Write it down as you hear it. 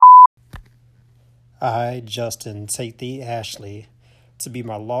I, Justin, take thee, Ashley, to be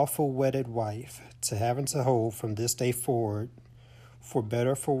my lawful wedded wife, to have and to hold from this day forward, for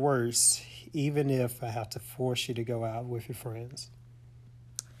better or for worse, even if I have to force you to go out with your friends.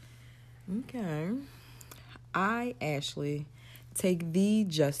 Okay. I, Ashley, take thee,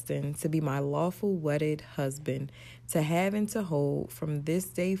 Justin, to be my lawful wedded husband, to have and to hold from this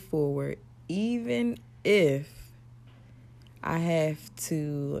day forward, even if I have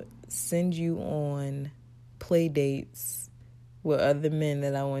to send you on play dates with other men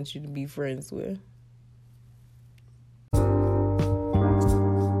that I want you to be friends with.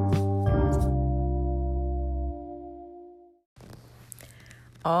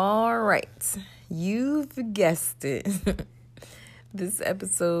 All right. You've guessed it. This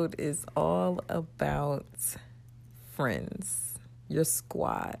episode is all about friends, your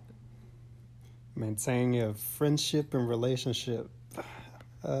squad. Maintaining a friendship and relationship.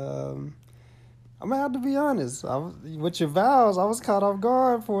 I'm gonna have to be honest. With your vows, I was caught off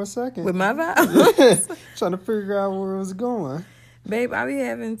guard for a second. With my vows? Trying to figure out where it was going. Babe, I be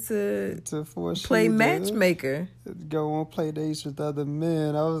having to force play you matchmaker. Go on play dates with other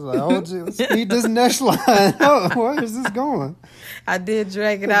men. I was like, oh, speed this next line. Oh, where is this going? I did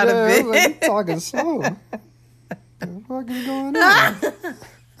drag it out a bit. I was like, you talking slow. What the fuck is going on?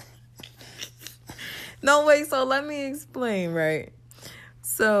 No, wait, so let me explain, right?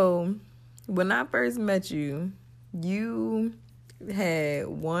 So, when I first met you, you had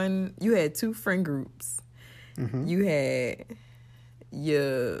two friend groups. Mm-hmm. You had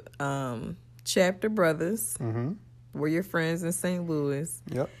your chapter brothers, were your friends in St. Louis.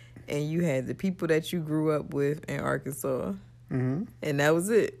 Yep. And you had the people that you grew up with in Arkansas. Mm-hmm. And that was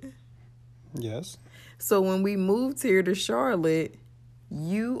it. Yes. So when we moved here to Charlotte,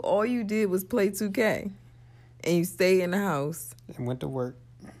 all you did was play 2K. And you stayed in the house. And went to work.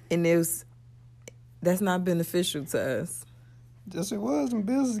 And that's not beneficial to us. Yes, it was. And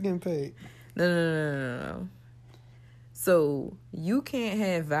bills is getting paid. No. So you can't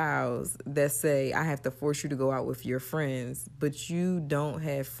have vows that say, I have to force you to go out with your friends, but you don't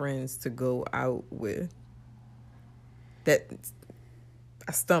have friends to go out with.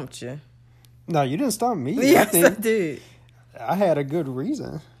 I stumped you. No, you didn't stump me. Yes, I did. I had a good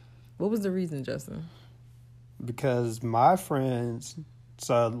reason. What was the reason, Justin? Because my friends,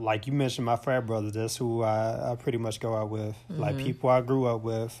 so like you mentioned, my frat brothers, that's who I pretty much go out with. Mm-hmm. Like people I grew up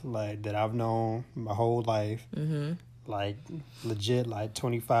with, like that I've known my whole life. Mm-hmm. Like legit, like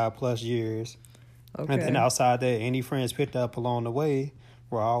 25 plus years. Okay. And then outside that, any friends picked up along the way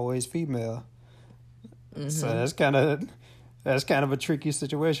were always female. Mm-hmm. So that's kind of a tricky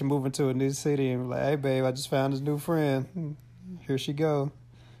situation, moving to a new city and like, hey babe, I just found this new friend. Here she go.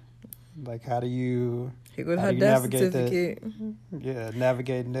 Like, how do you navigate certificate. That? Yeah,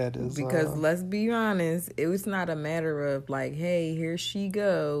 navigating that is because let's be honest, it was not a matter of like, hey, here she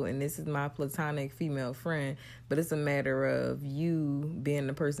go, and this is my platonic female friend, but it's a matter of you being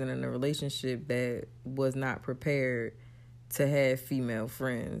the person in a relationship that was not prepared to have female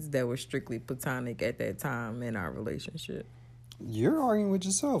friends that were strictly platonic at that time in our relationship. You're arguing with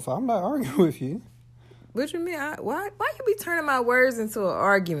yourself. I'm not arguing with you. What you mean? Why you be turning my words into an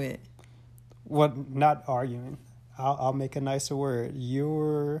argument? What? Not arguing. I'll make a nicer word.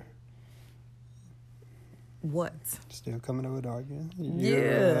 You're... What? Still coming up with arguing.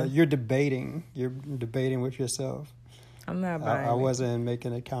 You're debating. You're debating with yourself. I'm not buying I wasn't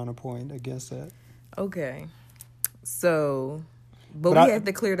making a counterpoint against that. Okay. So, but we have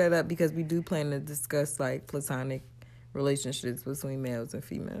to clear that up because we do plan to discuss like platonic relationships between males and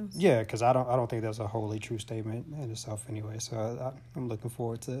females. Yeah, because I don't think that's a wholly true statement in itself anyway. So I'm looking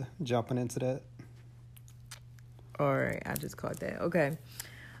forward to jumping into that. All right, I just caught that. Okay.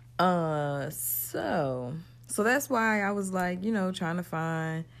 So that's why I was like, trying to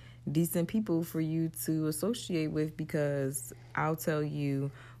find decent people for you to associate with, because I'll tell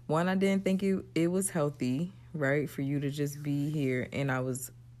you, one, I didn't think it was healthy, right, for you to just be here, and I was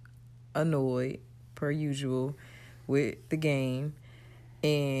annoyed per usual with the game.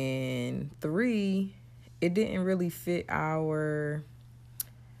 And 3, it didn't really fit the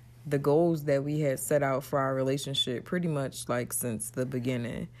goals that we had set out for our relationship pretty much like since the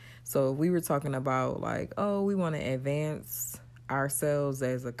beginning. So we were talking about like, oh, we want to advance ourselves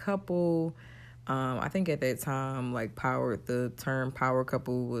as a couple. I think at that time, like the term power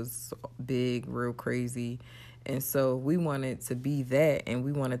couple was big, real crazy. And so we wanted to be that, and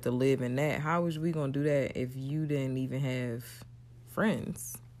we wanted to live in that. How was we going to do that if you didn't even have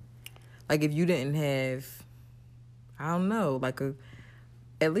friends? Like if you didn't have, I don't know, like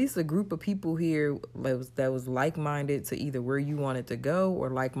at least a group of people here that was like-minded to either where you wanted to go or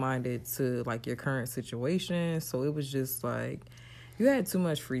like-minded to like your current situation. So it was just like you had too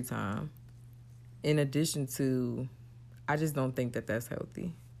much free time. In addition to, I just don't think that that's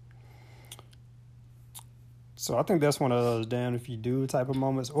healthy. So I think that's one of those damn if you do type of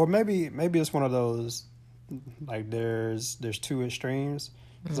moments, or maybe it's one of those like there's two extremes,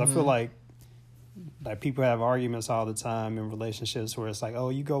 because I feel like people have arguments all the time in relationships where it's like, oh,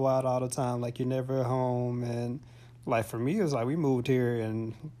 you go out all the time, like you're never at home, and like for me it's like we moved here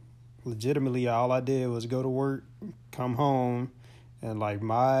and legitimately all I did was go to work, come home, and like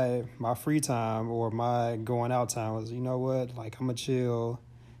my free time or my going out time was, you know what, like I'm gonna chill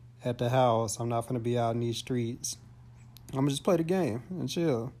at the house. I'm not gonna be out in these streets. I'm gonna just play the game and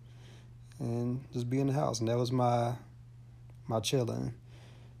chill and just be in the house, and that was my chilling.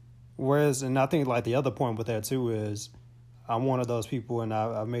 Whereas, and I think like the other point with that too is I'm one of those people, and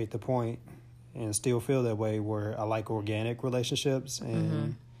I made the point and still feel that way, where I like organic relationships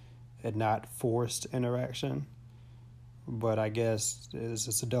and not forced interaction. But I guess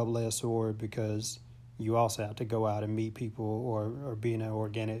it's a double-edged sword, because you also have to go out and meet people or be in an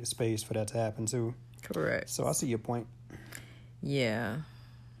organic space for that to happen too. Correct. So I see your point. Yeah.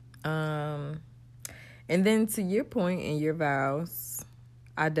 And then to your point and your vows,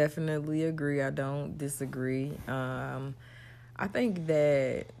 I definitely agree. I don't disagree. I think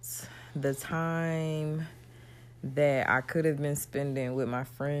that the time that I could have been spending with my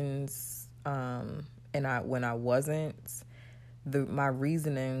friends, and when I wasn't, my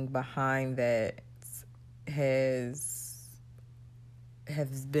reasoning behind that has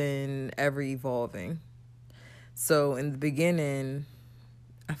been ever evolving. So in the beginning,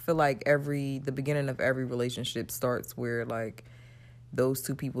 I feel like the beginning of every relationship starts where like those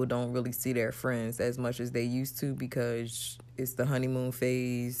two people don't really see their friends as much as they used to, because it's the honeymoon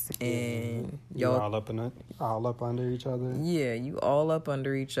phase and y'all all up under each other. Yeah, you all up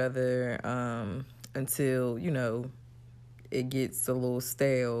under each other until, it gets a little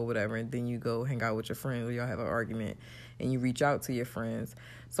stale or whatever, and then you go hang out with your friends or y'all have an argument and you reach out to your friends.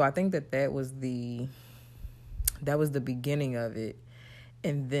 So I think that was the beginning of it.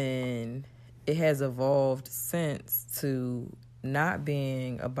 And then it has evolved since to not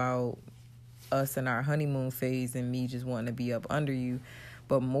being about us in our honeymoon phase and me just wanting to be up under you,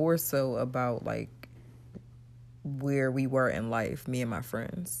 but more so about like where we were in life, me and my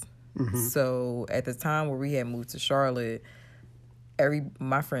friends. So at the time where we had moved to Charlotte,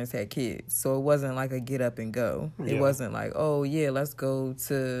 my friends had kids, so it wasn't like a get up and go. It wasn't like, oh yeah, let's go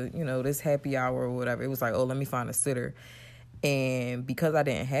to this happy hour or whatever. It was like, oh, let me find a sitter. And because I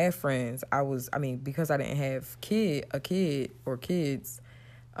didn't have friends, because I didn't have kids, I didn't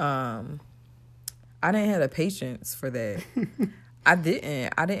have the patience for that. I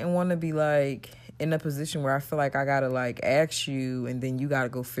didn't want to be like in a position where I feel like I gotta like ask you and then you gotta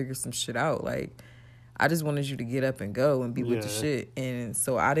go figure some shit out. Like, I just wanted you to get up and go and be with the shit. And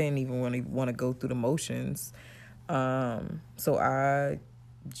so I didn't even want to go through the motions. So I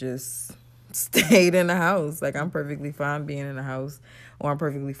just stayed in the house. Like, I'm perfectly fine being in the house, or I'm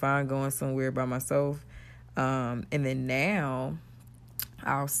perfectly fine going somewhere by myself. And then now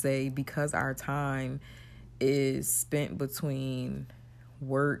I'll say, because our time is spent between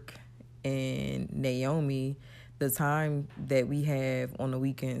work and Naomi, the time that we have on the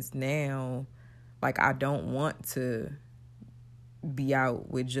weekends now, like, I don't want to be out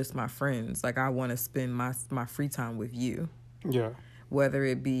with just my friends. Like, I want to spend my free time with you. Yeah. Whether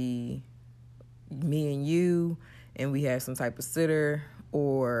it be me and you and we have some type of sitter,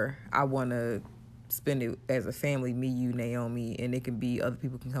 or I want to spend it as a family, me, you, Naomi, and it can be other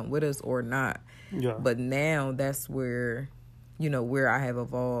people can come with us or not. Yeah. But now that's where, where I have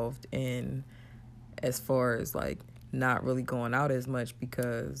evolved in as far as like not really going out as much,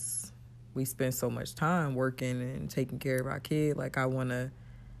 because we spend so much time working and taking care of our kid. Like, I want to,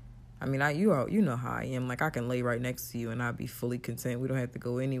 you know how I am. Like, I can lay right next to you and I'll be fully content. We don't have to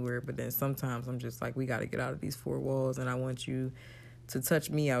go anywhere. But then sometimes I'm just like, we got to get out of these four walls, and I want you to touch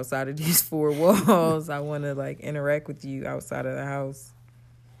me outside of these four walls. I want to like interact with you outside of the house.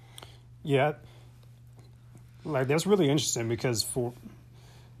 Yeah. Like, that's really interesting, because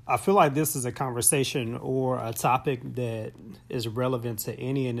I feel like this is a conversation or a topic that is relevant to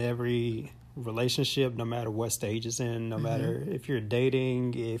any and every relationship, no matter what stage it's in, no matter if you're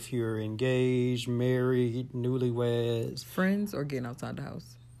dating, if you're engaged, married, newlyweds. Friends, or getting outside the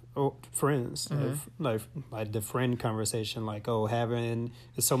house. friends, like the friend conversation, like, oh, having,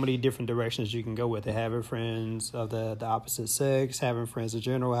 there's so many different directions you can go with it. Having friends of the opposite sex, having friends in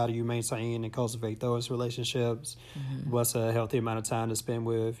general, how do you maintain and cultivate those relationships? What's a healthy amount of time to spend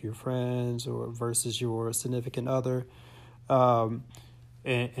with your friends or versus your significant other?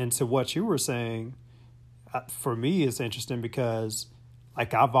 And to what you were saying, for me, it's interesting because,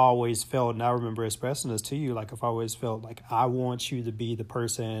 like, I've always felt, and I remember expressing this to you, like, I've always felt like I want you to be the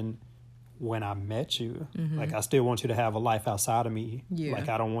person when I met you. Like, I still want you to have a life outside of me. Yeah. Like,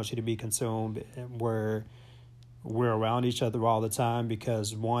 I don't want you to be consumed where we're around each other all the time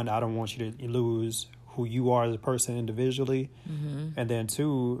because, one, I don't want you to lose who you are as a person individually. And then,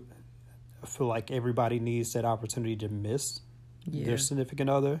 two, I feel like everybody needs that opportunity to miss their significant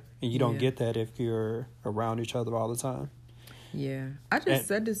other. And you don't get that if you're around each other all the time. Yeah, I just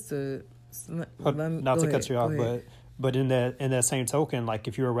said this to. Not to cut you off, but in that same token, like,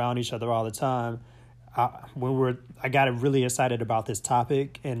 if you're around each other all the time, I got really excited about this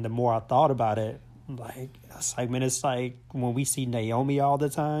topic, and the more I thought about it, like, it's like when we see Naomi all the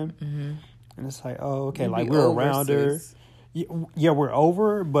time, and it's like, oh, okay, like, we're around her. Yeah, we're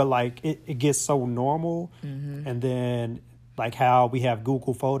over, but like it gets so normal, and then, like, how we have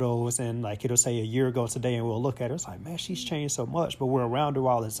Google Photos and, like, it'll say a year ago today and we'll look at her. It's like, man, she's changed so much, but we're around her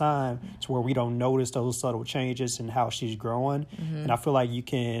all the time to where we don't notice those subtle changes and how she's growing. And I feel like you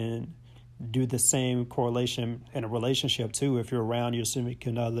can do the same correlation in a relationship too. If you're around your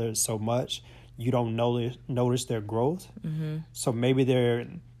significant other so much, you don't notice their growth. So maybe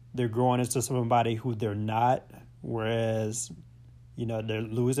they're growing into somebody who they're not, whereas, you know, they're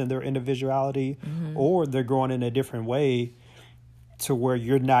losing their individuality, or they're growing in a different way to where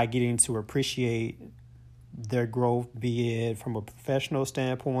you're not getting to appreciate their growth, be it from a professional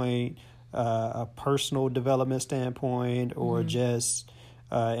standpoint, a personal development standpoint, or just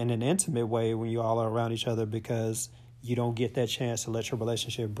in an intimate way when you all are around each other, because you don't get that chance to let your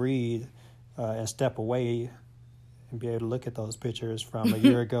relationship breathe and step away and be able to look at those pictures from a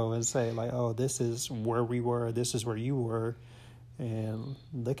year ago and say, like, oh, this is where we were, this is where you were, and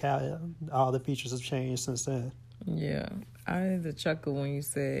look how all the features have changed since then. Yeah, I had to chuckle when you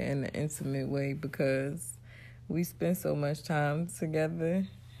said in an intimate way, because we spend so much time together,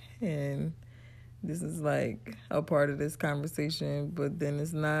 and this is like a part of this conversation, but then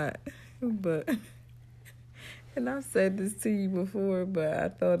it's not. But, and I've said this to you before, but I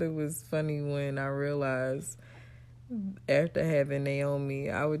thought it was funny when I realized after having Naomi,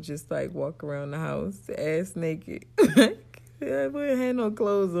 I would just, like, walk around the house ass naked. I wouldn't have no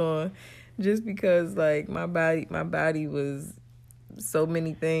clothes on. Just because, like, my body was so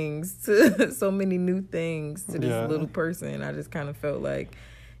many things, so many new things to this little person. I just kind of felt like,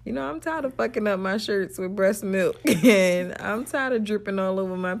 you know, I'm tired of fucking up my shirts with breast milk, and I'm tired of dripping all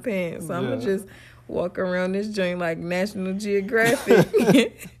over my pants. So I'm gonna just walk around this joint like National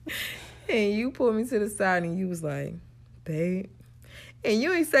Geographic. And you pulled me to the side, and you was like, babe, and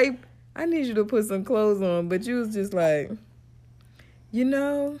you ain't say, I need you to put some clothes on, but you was just like, you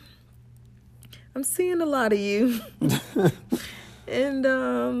know, I'm seeing a lot of you. And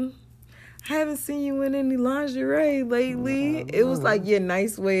I haven't seen you in any lingerie lately. It was like your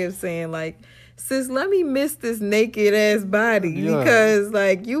nice way of saying, like, sis, let me miss this naked ass body. Because,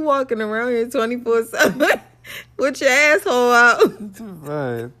 like, you walking around here 24/7 with your asshole out.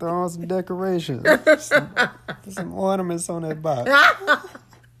 Right. Throw on some decorations. some ornaments on that box.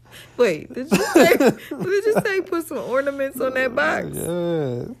 Wait, did you say put some ornaments on that box?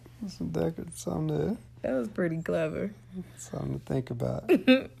 Yeah. Something there. That was pretty clever. Something to think about.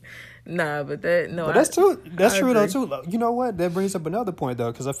 Nah, but that's true. That's true though too. You know what? That brings up another point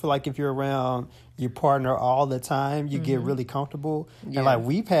though, because I feel like if you're around your partner all the time, you get really comfortable. And like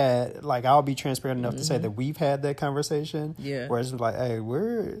we've had, like I'll be transparent enough to say that we've had that conversation. Yeah. Where it's like, hey,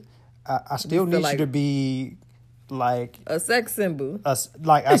 I still need you to be like a sex symbol.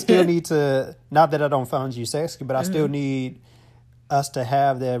 Like I still need to. Not that I don't find you sexy, but I still need us to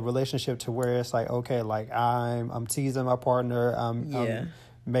have that relationship to where it's like, okay, like I'm teasing my partner, I'm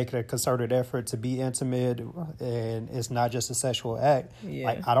making a concerted effort to be intimate, and it's not just a sexual act.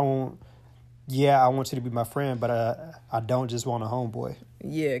 Like I want you to be my friend, but I don't just want a homeboy.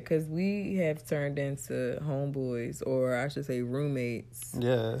 Yeah, because we have turned into homeboys, or I should say roommates.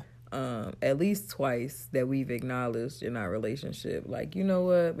 Yeah. At least twice that we've acknowledged in our relationship, like, you know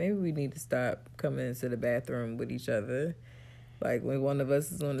what, maybe we need to stop coming into the bathroom with each other. Like, when one of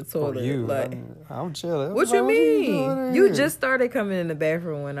us is on the toilet. For you, like, I'm chilling. What you mean? You just started coming in the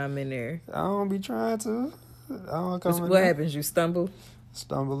bathroom when I'm in there. I don't be trying to. I don't come in What happens? You stumble?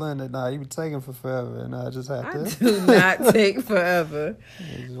 stumble in it. Nah, you be taking forever, and I just have to. I do not take forever.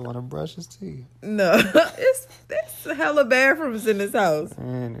 You just want to brush his teeth. No, it's hella bathrooms in this house.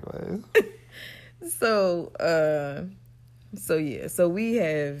 Anyways. So we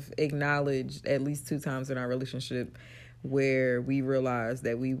have acknowledged at least 2 times in our relationship where we realized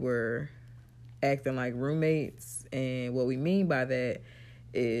that we were acting like roommates. And what we mean by that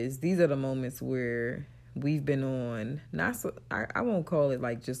is these are the moments where we've been on, I won't call it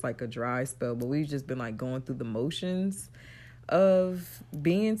like just like a dry spell, but we've just been like going through the motions of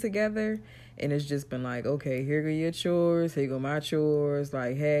being together. And it's just been like, okay, here go your chores, here go my chores.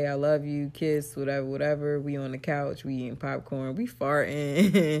 Like, hey, I love you, kiss, whatever. We on the couch, we eating popcorn, we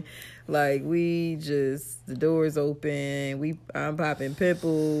farting. Like, the doors open, I'm popping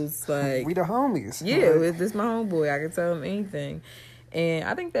pimples. Like, we the homies. Yeah, this my homeboy. I can tell him anything. And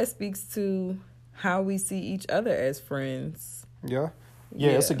I think that speaks to how we see each other as friends. Yeah,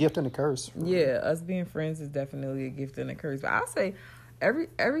 it's a gift and a curse. Yeah, us being friends is definitely a gift and a curse. But I'll say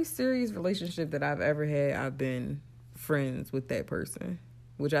every serious relationship that I've ever had, I've been friends with that person,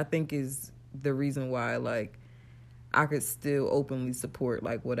 which I think is the reason why, like, I could still openly support,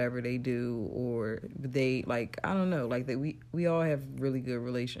 like, whatever they do, or they, like, I don't know, like, we all have really good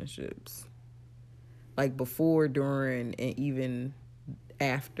relationships. Like, before, during, and even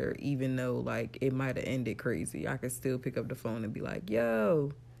after, even though, like, it might have ended crazy, I could still pick up the phone and be like,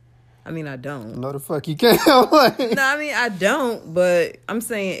 yo. I mean, I don't. No, the fuck you can't. No, I mean, I don't. But I'm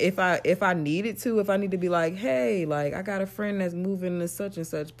saying if I needed to, if I need to be like, hey, like, I got a friend that's moving to such and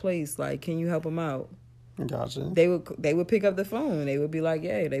such place. Like, can you help him out? Gotcha. They would pick up the phone. They would be like,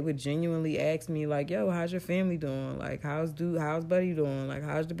 yeah. They would genuinely ask me like, yo, how's your family doing? Like, how's Buddy doing? Like,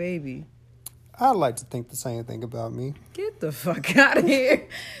 how's the baby? I'd like to think the same thing about me. Get the fuck out of here.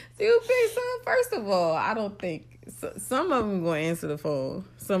 Stupid. So, first of all, I don't think... some of them going to answer the phone.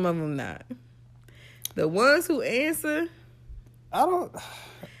 Some of them not. The ones who answer...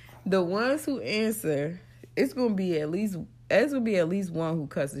 The ones who answer, it's going to be at least one who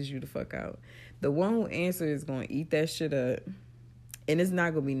cusses you the fuck out. The one who answers is going to eat that shit up. And it's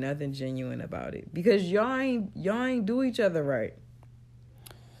not going to be nothing genuine about it. Because y'all ain't do each other right.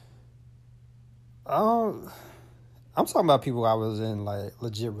 I'm talking about people I was in, like,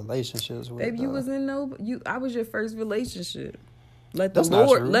 legit relationships with. Baby, you was in I was your first relationship. Let the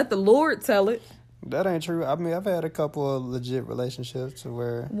Lord tell it. That ain't true. I mean, I've had a couple of legit relationships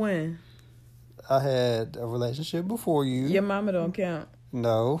where... When? I had a relationship before you. Your mama don't count.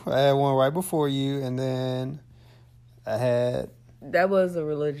 No, I had one right before you, and then I had... That was a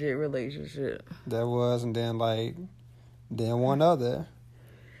legit relationship. That was, and then, like, one other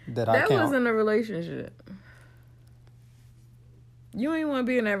that I count. That wasn't a relationship. You ain't want to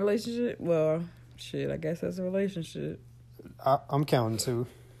be in that relationship? Well, shit, I guess that's a relationship. I'm counting 2.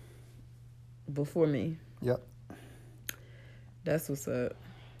 Before me? Yep. That's what's up.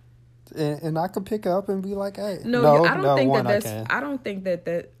 And I could pick up and be like, hey. No, I don't think that's fair. I don't think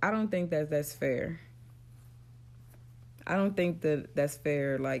that that's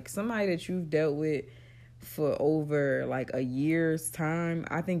fair. Like, somebody that you've dealt with for over, like, a year's time,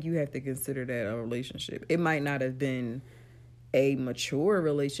 I think you have to consider that a relationship. It might not have been a mature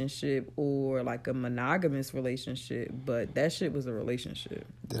relationship or like a monogamous relationship, but that shit was a relationship.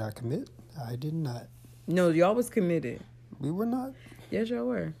 Did I commit? I did not. No, y'all was committed. We were not. Yes, y'all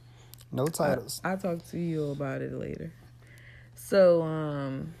were. No titles. I'll talk to you about it later. So I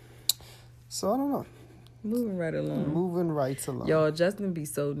don't know. Moving right along. Y'all, Justin be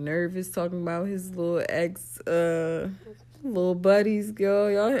so nervous talking about his little little buddies,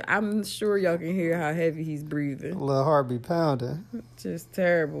 y'all. I'm sure y'all can hear how heavy he's breathing. A little heartbeat pounding. Just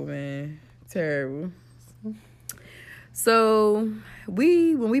terrible, man. Terrible. So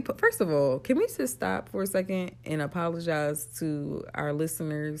first of all, can we just stop for a second and apologize to our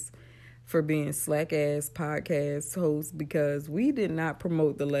listeners for being slack ass podcast hosts, because we did not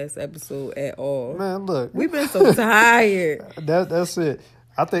promote the last episode at all. Man, look, we've been so tired. That's it.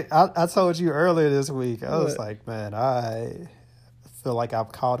 I think I told you earlier this week. I was like, man, I feel like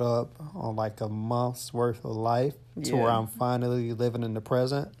I've caught up on like a month's worth of life to where I'm finally living in the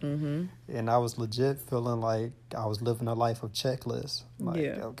present. Mm-hmm. And I was legit feeling like I was living a life of checklists. Like,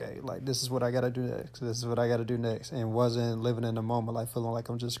 okay, like this is what I got to do next. This is what I got to do next. And wasn't living in the moment, like feeling like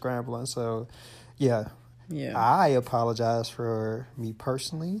I'm just scrambling. So, yeah. I apologize for me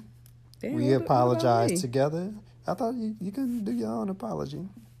personally. Damn, we apologize together. I thought you couldn't do your own apology.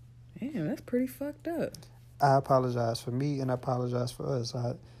 Damn, that's pretty fucked up. I apologize for me and I apologize for us.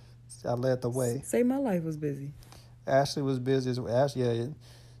 I led the way. Say my life was busy. Ashley was busy. Ashley,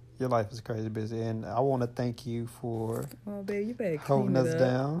 Your life is crazy busy, and I want to thank you for babe, you better holding clean us it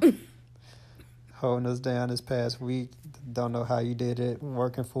down. Holding us down this past week. Don't know how you did it.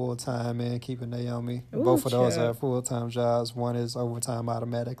 Working full time and keeping Naomi. Ooh, both of those child. are full time jobs. One is overtime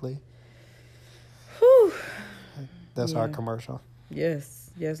automatically. Whew. That's our commercial.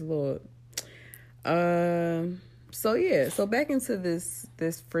 Yes, Lord. So back into this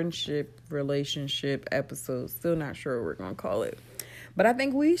friendship relationship episode. Still not sure what we're gonna call it, but I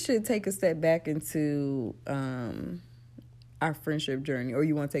think we should take a step back into our friendship journey. Or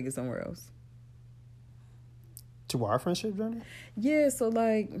you want to take it somewhere else? To our friendship journey? Yeah. So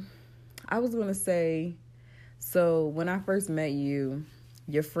like, I was gonna say, so when I first met you,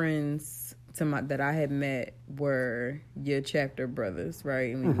 your friends that I had met were your chapter brothers,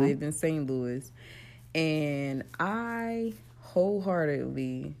 right? And we lived in St. Louis. And I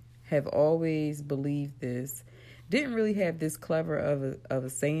wholeheartedly have always believed this. Didn't really have this clever of a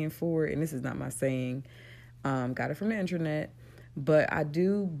saying for it, and this is not my saying. Got it from the internet, but I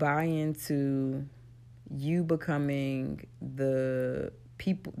do buy into you becoming the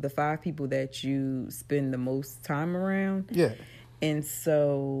 5 people that you spend the most time around. Yeah. And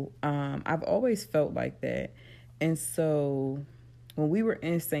so I've always felt like that. And so when we were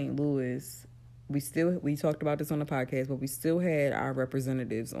in St. Louis, we talked about this on the podcast, but we still had our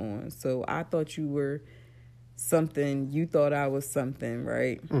representatives on. So I thought you were something, you thought I was something,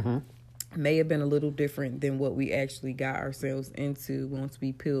 right? Mm-hmm. May have been a little different than what we actually got ourselves into once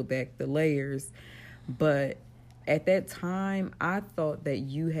we peeled back the layers. But at that time, I thought that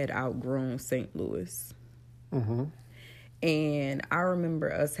you had outgrown St. Louis. Mm-hmm. And I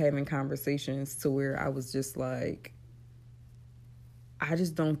remember us having conversations to where I was just like, I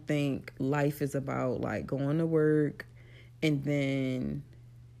just don't think life is about like going to work and then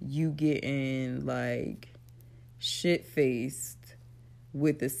you getting like shit-faced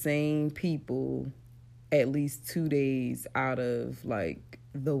with the same people at least 2 days out of like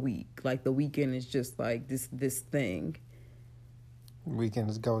the week. Like the weekend is just like this thing.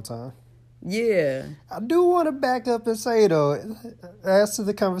 Weekend is go time. Yeah. I do want to back up and say, though, as to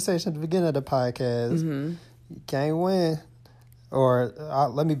the conversation at the beginning of the podcast, you can't win. Or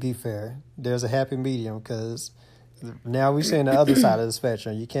let me be fair. There's a happy medium because now we're seeing the other side of the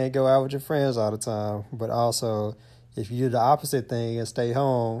spectrum. You can't go out with your friends all the time. But also, if you do the opposite thing and stay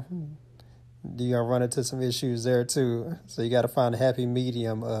home, you're going to run into some issues there, too. So you got to find a happy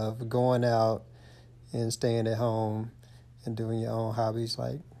medium of going out and staying at home and doing your own hobbies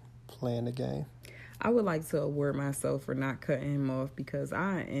like playing the game. I would like to award myself for not cutting him off because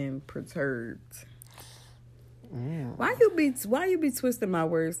I am perturbed. Why you be twisting my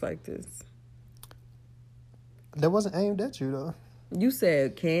words like this? That wasn't aimed at you, though. You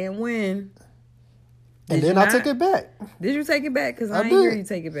said can't win. And then I took it back. Did you take it back? Because I didn't hear you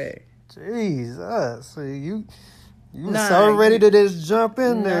take it back. Jesus. See, you were so ready to just jump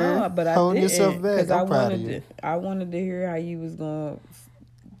in there. No, but I holding didn't. yourself back. I'm proud of you. I wanted to hear how you was going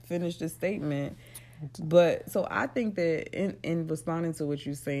to finish the statement. But so I think that in responding to what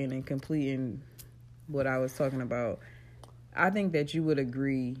you're saying and completing what I was talking about, I think that you would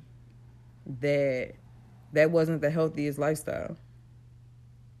agree that that wasn't the healthiest lifestyle.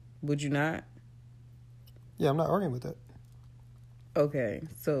 Would you not? Yeah, I'm not arguing with that. Okay.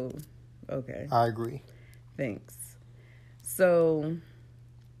 I agree. Thanks. So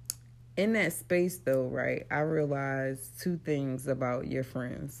in that space though, right, I realized 2 things about your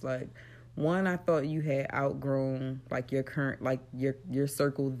friends. Like, one, I thought you had outgrown like your current, like your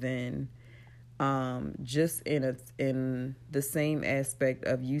circle then. Just in the same aspect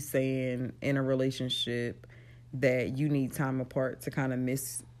of you saying in a relationship that you need time apart to kind of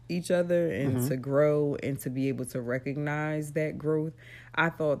miss each other and to grow and to be able to recognize that growth. I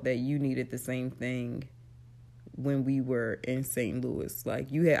thought that you needed the same thing when we were in St. Louis.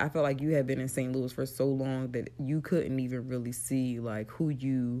 Like I felt like you had been in St. Louis for so long that you couldn't even really see like who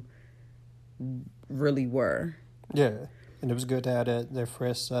you really were. Yeah. And it was good to have that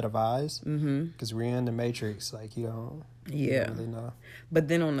fresh set of eyes. Because we're in the Matrix. Like, you don't really know. But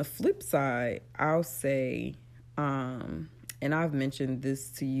then on the flip side, I'll say, and I've mentioned this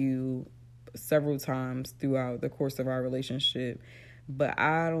to you several times throughout the course of our relationship, but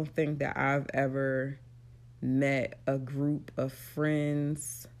I don't think that I've ever met a group of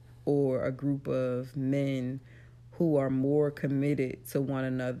friends or a group of men who are more committed to one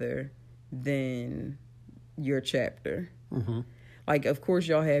another than your chapter. Like, of course,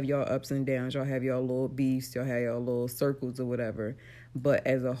 y'all have y'all ups and downs. Y'all have y'all little beefs. Y'all have y'all little circles or whatever. But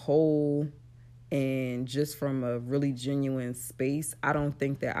as a whole, and just from a really genuine space, I don't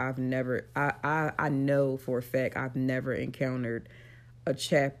think that I've never... I know for a fact I've never encountered a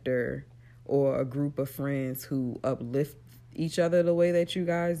chapter or a group of friends who uplift each other the way that you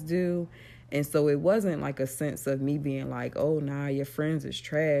guys do. And so it wasn't like a sense of me being like, oh, nah, your friends is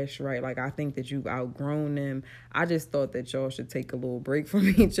trash, right? Like, I think that you've outgrown them. I just thought that y'all should take a little break from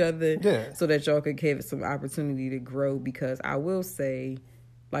each other so that y'all could give it some opportunity to grow. Because I will say,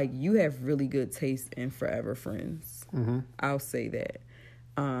 like, you have really good taste in forever friends. Mm-hmm. I'll say that.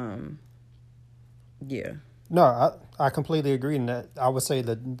 Yeah. No, I completely agree. And that I would say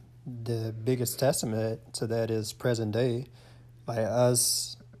that the biggest testament to that is present day. Like,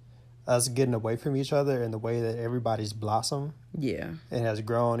 us getting away from each other and the way that everybody's blossomed. Yeah. And has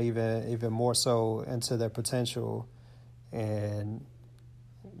grown even more so into their potential. And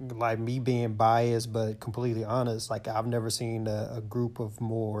like me being biased but completely honest, like I've never seen a group of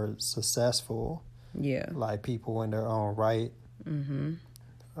more successful like people in their own right. Mm-hmm.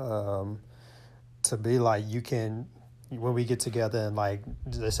 To be like, you can, when we get together and like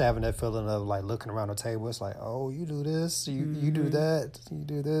just having that feeling of like looking around the table, it's like, oh, you do this, you do that, you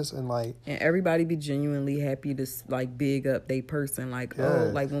do this, and like, and everybody be genuinely happy to like big up they person, like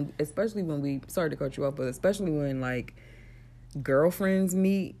oh, like when, especially when we, sorry to cut you off, but especially when like girlfriends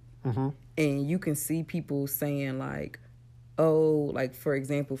meet, and you can see people saying like, oh, like for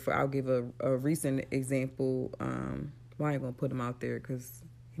example, I'll give a recent example. Well, I ain't gonna put him out there because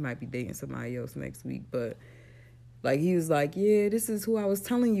he might be dating somebody else next week, but like he was like, yeah, this is who I was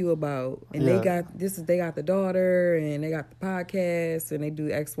telling you about, and they got the daughter, and they got the podcast, and they do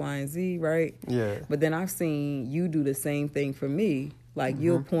X, Y, and Z, right? Yeah. But then I've seen you do the same thing for me. Like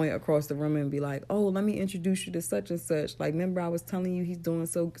you'll point across the room and be like, oh, let me introduce you to such and such. Like, remember I was telling you he's doing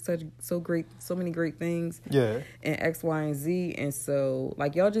so many great things. Yeah. And X, Y, and Z, and so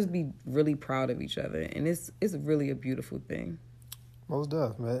like y'all just be really proud of each other, and it's really a beautiful thing. Most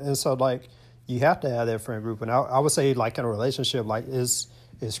definitely, and so like, you have to have that friend group. And I would say, like, in a relationship, like, it's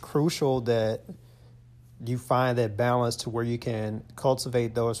crucial that you find that balance to where you can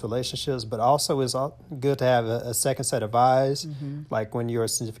cultivate those relationships. But also it's good to have a second set of eyes. Like, when you're a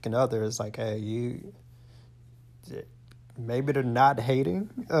significant other, it's like, hey, maybe they're not hating,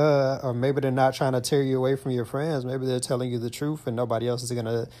 or maybe they're not trying to tear you away from your friends. Maybe they're telling you the truth, and nobody else is going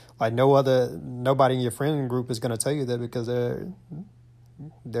to, like, nobody in your friend group is going to tell you that because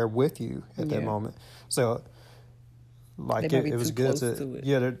they're with you at that moment. So like it was good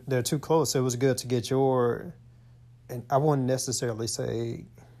to they're too close. It was good to get and I wouldn't necessarily say,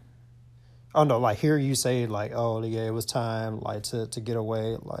 oh no, like hear you say like, oh yeah, it was time like to get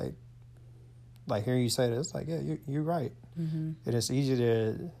away, like hearing you say this, like, yeah, you're right. And it's easy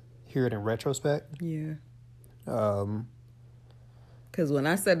to hear it in retrospect. Yeah. Because when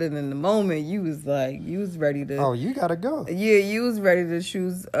I said it in the moment, you was ready to... Oh, you got to go. Yeah, you was ready to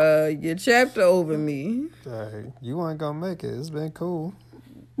choose your chapter over me. Hey, you weren't going to make it. It's been cool.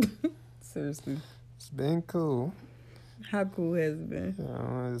 Seriously. It's been cool. How cool has it been?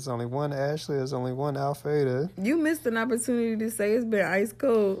 There's only one Ashley. There's only one Alfeda. You missed an opportunity to say it's been ice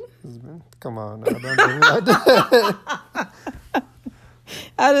cold. Come on now. Don't do me like that.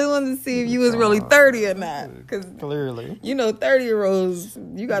 I just wanted to see if you was really 30 or not. Cause clearly, 30-year-olds,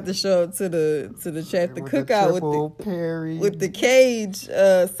 you got to show up to the chapter cookout with the cage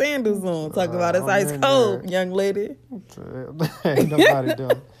sandals on. Talk about it's ice cold, young lady. Ain't nobody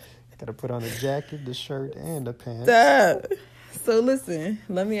doing. Got to put on the jacket, the shirt, and the pants. Stop. So listen,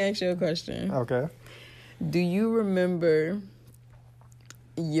 let me ask you a question. Okay. Do you remember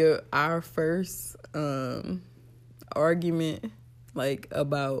our first argument? Like,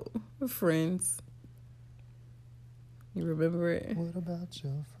 about friends. You remember it? What about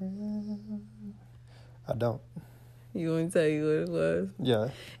your friend? I don't. You want to tell you what it was? Yeah.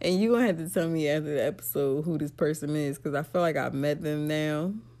 And you going to have to tell me after the episode who this person is, because I feel like I've met them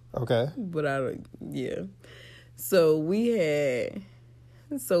now. Okay. But I don't, yeah. So when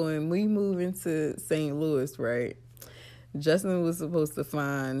we moved into St. Louis, right, Justin was supposed to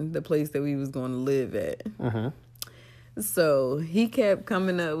find the place that we was going to live at. Mm-hmm. So he kept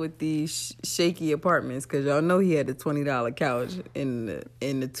coming up with these shaky apartments because y'all know he had a $20 couch in the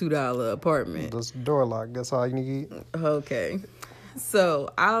 $2 apartment. This door lock. That's all you need. Okay. So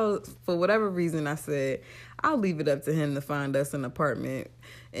for whatever reason, I said I'll leave it up to him to find us an apartment,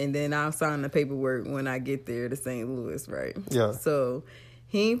 and then I'll sign the paperwork when I get there to St. Louis, right? Yeah. So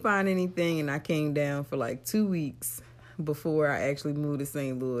he didn't find anything, and I came down for like 2 weeks before I actually moved to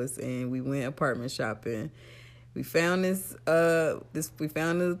St. Louis, and we went apartment shopping. We found we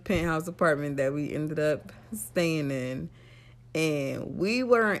found a penthouse apartment that we ended up staying in, and we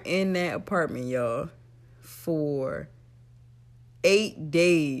weren't in that apartment, y'all, for 8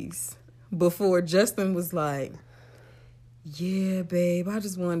 days before Justin was like, Yeah, babe, I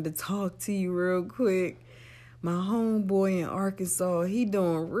just wanted to talk to you real quick. My homeboy in Arkansas, he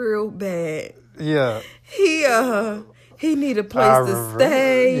doing real bad. Yeah. He need a place to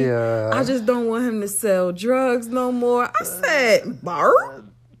stay. Yeah. I just don't want him to sell drugs no more. I said, Bart?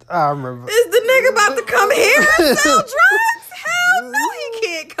 I remember. Is the nigga about to come here and sell drugs? Hell no, he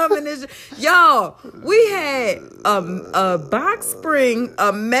can't come in this. Y'all, we had a box spring,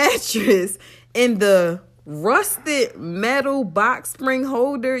 a mattress in the rusted metal box spring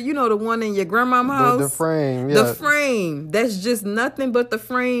holder. You know, the one in your grandma's house? The frame, yeah. The frame. That's just nothing but the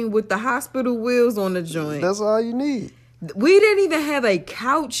frame with the hospital wheels on the joint. That's all you need. We didn't even have a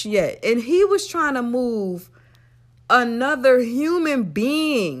couch yet. And he was trying to move another human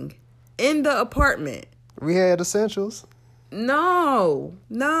being in the apartment. We had essentials. No,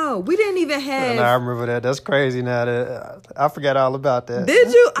 we didn't even have. And I remember that. That's crazy now. That I forgot all about that.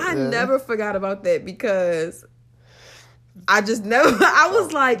 Did you? I never forgot about that because I just never. I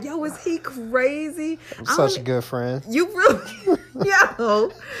was like, yo, is he crazy? I'm such a good friend. You really, yo.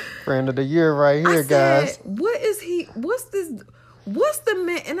 Friend of the year right here, guys. What is he? What's this? What's the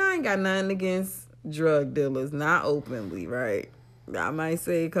man? And I ain't got nothing against drug dealers, not openly, right? I might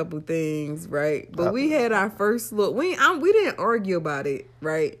say a couple things, right? But we had our first look. We didn't argue about it,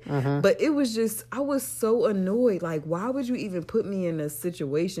 right? Mm-hmm. But it was just, I was so annoyed. Like, why would you even put me in a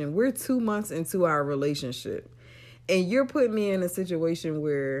situation? We're 2 months into our relationship, and you're putting me in a situation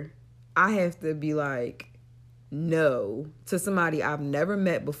where I have to be like, no, to somebody I've never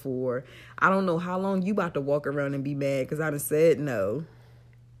met before. I don't know how long you about to walk around and be mad because I done said no.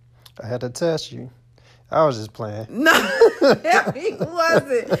 I had to test you. I was just playing. No, he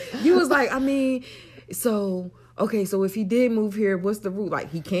wasn't. You was like, I mean, so if he did move here, what's the route?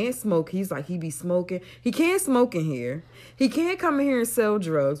 Like, he can't smoke. He's like, he be smoking. He can't smoke in here. He can't come in here and sell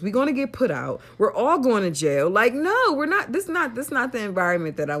drugs. We're gonna get put out. We're all going to jail. Like, no, we're not. This not the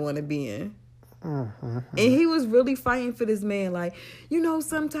environment that I want to be in. Mm-hmm. And he was really fighting for this man. Like,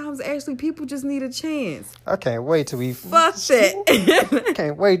 sometimes actually people just need a chance. I can't wait till we fuck that.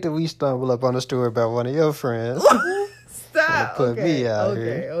 Can't wait till we stumble up on a story about one of your friends. Stop. Put me out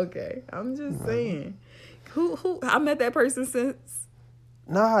here. Okay. I'm just saying. Who? I met that person since.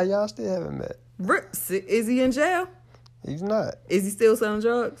 Nah, y'all still haven't met. Is he in jail? He's not. Is he still selling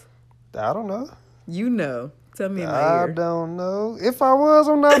drugs? I don't know. You know. Tell me in my ear. I don't know. If I was,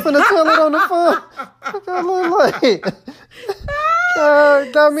 I'm not finna tell it on the phone. What I look like?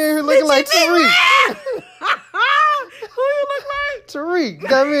 Got me in here looking like Tariq. Who you look like? Tariq.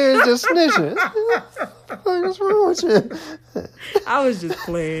 Got me in here just snitching. What's wrong with you? I was just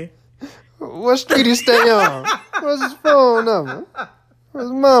playing. What street he stay on? What's his phone number? Where's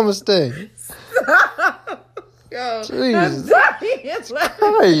his mama stay? Yo, Jesus.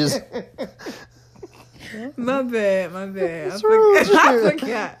 Christ. My bad. I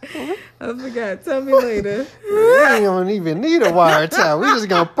forgot. Tell me later. We ain't gonna even need a wiretap. We just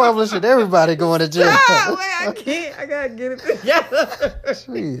gonna publish it. Everybody going to jail. Wait, I can't. I gotta get it together.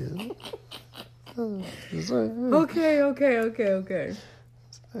 Jeez. Okay.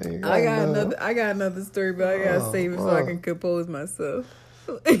 I got another story, but I gotta save it so I can compose myself.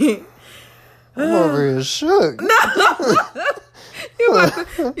 I'm over here shook. No.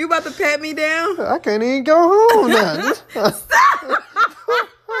 You about to pat me down? I can't even go home now. Stop!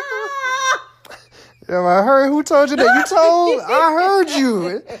 I heard who told you that. You told. I heard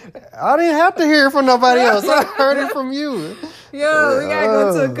you. I didn't have to hear it from nobody else. I heard it from you. Yo, we gotta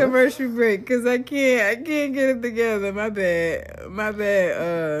go to a commercial break because I can't get it together. My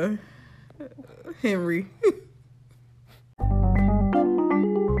bad, Henry.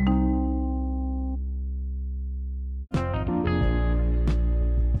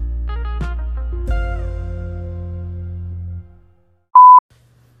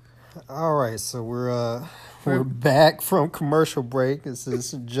 All right, so we're back from commercial break. This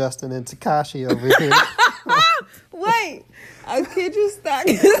is Justin and Takashi over here. Wait, could you stop?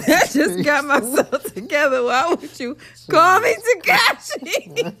 I just got myself together. Why would you call me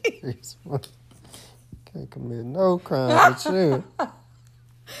Takashi? Can't commit no crime with you.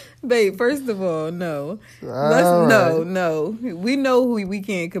 Babe, first of all, no. No. We know who we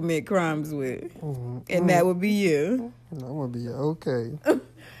can't commit crimes with. And that would be you. That would be okay.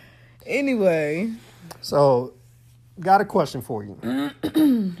 Anyway. So, got a question for you.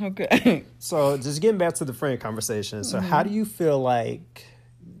 Okay. So, just getting back to the friend conversation. So, how do you feel like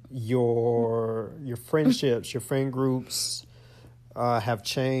your friendships, your friend groups have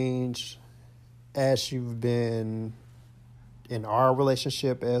changed as you've been in our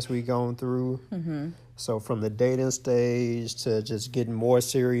relationship as we gone through? Mm-hmm. So from the dating stage to just getting more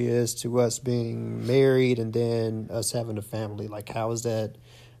serious to us being married and then us having a family, like how has that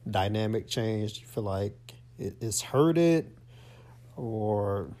dynamic changed? You feel like it's hurted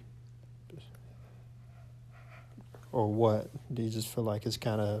or what? Do you just feel like it's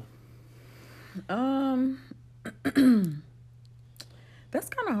kind of That's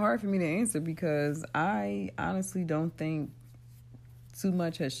kind of hard for me to answer because I honestly don't think too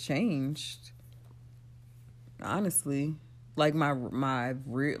much has changed. Honestly, like my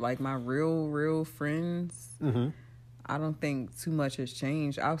real friends, mm-hmm. I don't think too much has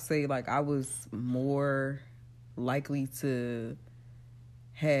changed. I'll say like I was more likely to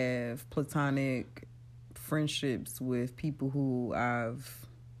have platonic friendships with people who I've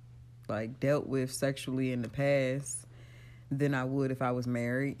like dealt with sexually in the past than I would if I was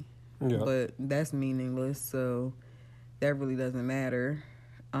married. Yeah. But that's meaningless, so that really doesn't matter.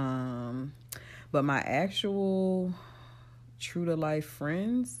 But my actual true to life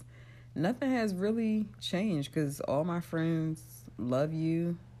friends, nothing has really changed because all my friends love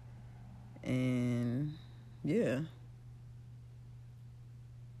you, and yeah,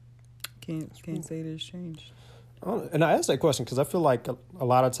 can't say there's changed. And I asked that question because I feel like a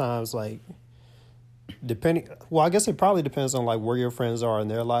lot of times, like, I guess it probably depends on, like, where your friends are in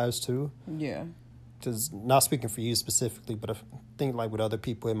their lives, too. Yeah. Because, not speaking for you specifically, but I think, like, with other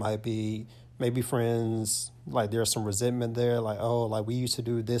people, it might be maybe friends, like, there's some resentment there. Like, oh, like, we used to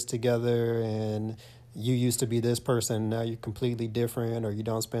do this together, and you used to be this person, now you're completely different, or you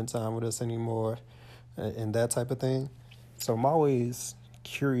don't spend time with us anymore, and that type of thing. So I'm always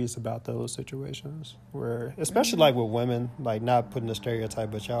curious about those situations where, especially like with women, like not putting a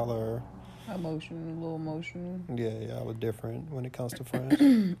stereotype, but y'all are a little emotional. Yeah, y'all are different when it comes to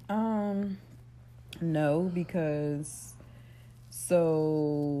friends. No, because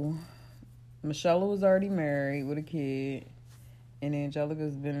so Michelle was already married with a kid, and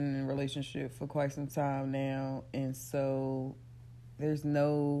Angelica's been in a relationship for quite some time now, and so there's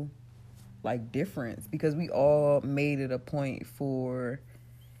no like difference because we all made it a point for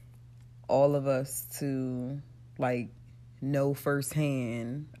all of us to like know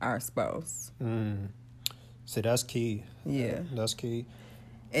firsthand our spouse. See, that's key. Yeah. That's key.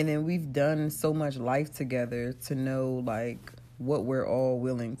 And then we've done so much life together to know like what we're all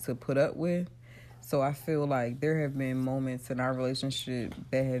willing to put up with. So I feel like there have been moments in our relationship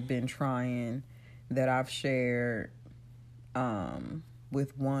that have been trying that I've shared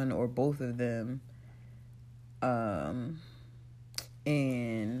with one or both of them.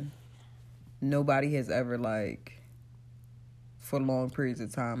 And nobody has ever like for long periods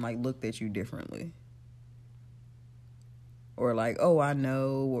of time like looked at you differently. Or like, oh, I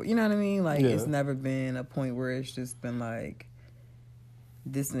know, or you know what I mean? Like, It's never been a point where it's just been like,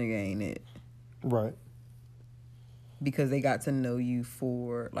 this nigga ain't it. Right. Because they got to know you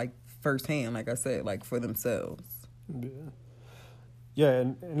for, like, firsthand, like I said, like, for themselves. Yeah. Yeah,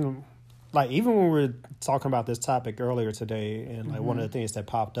 and like, even when we were talking about this topic earlier today, and, like, one of the things that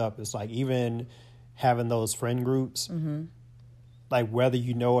popped up is, like, even having those friend groups, like, whether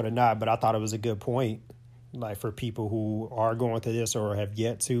you know it or not, but I thought it was a good point. Like for people who are going through this or have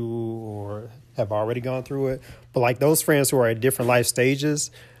yet to or have already gone through it. But like those friends who are at different life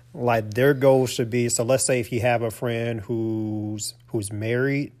stages, like their goal should be, so let's say if you have a friend who's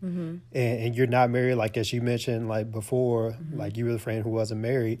married and you're not married, like as you mentioned like before, like you were the friend who wasn't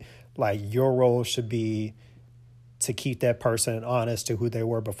married, like your role should be to keep that person honest to who they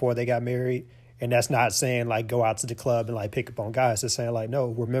were before they got married. And that's not saying like go out to the club and like pick up on guys. It's saying like, no,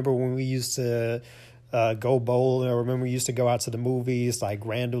 remember when we used to go bowling, or remember we used to go out to the movies like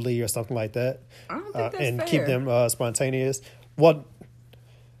randomly or something like that. I don't think that's and fair. Keep them spontaneous. Well,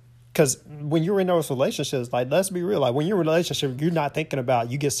 because when you're in those relationships, like let's be real, like when you're in a relationship, you're not thinking about,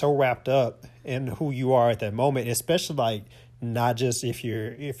 you get so wrapped up in who you are at that moment, especially like not just if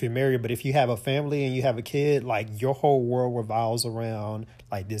you're married, but if you have a family and you have a kid, like your whole world revolves around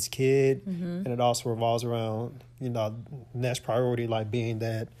like this kid, and it also revolves around, you know, next priority like being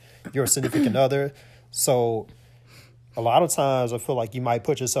that your significant other. So a lot of times I feel like you might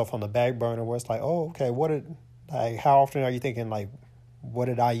put yourself on the back burner where it's like, oh, okay, how often are you thinking like, what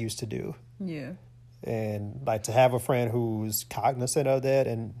did I used to do? Yeah. And like to have a friend who's cognizant of that,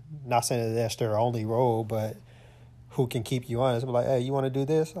 and not saying that that's their only role, but who can keep you honest. Like, hey, you want to do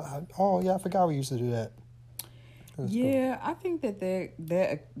this? Oh, yeah, I forgot we used to do that. Yeah, I think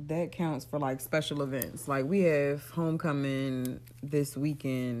that counts for like special events. Like we have homecoming this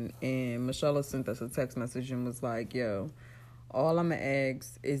weekend, and Michelle sent us a text message and was like, "Yo, all I'm gonna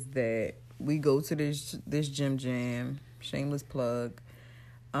ask is that we go to this gym jam. Shameless plug.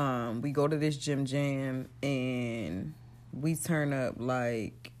 We go to this gym jam and we turn up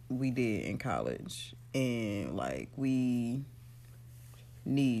like we did in college, and like we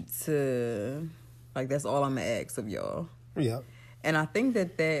need to, like, that's all I'm gonna ask of y'all. Yeah. And I think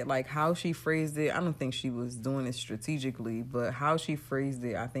that like how she phrased it, I don't think she was doing it strategically, but how she phrased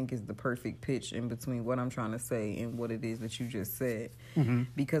it, I think is the perfect pitch in between what I'm trying to say and what it is that you just said. Mm-hmm.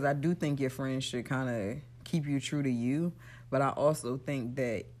 Because I do think your friends should kind of keep you true to you, but I also think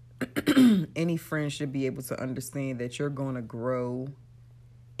that any friend should be able to understand that you're going to grow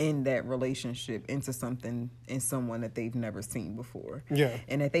in that relationship into something in someone that they've never seen before. Yeah.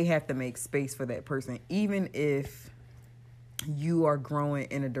 And that they have to make space for that person, even if you are growing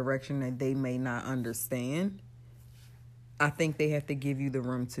in a direction that they may not understand. I think they have to give you the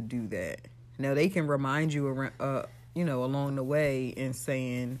room to do that. Now, they can remind you, along the way and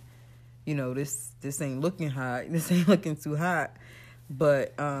saying, this ain't looking hot. This ain't looking too hot.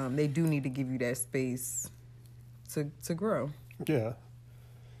 But they do need to give you that space to grow. Yeah.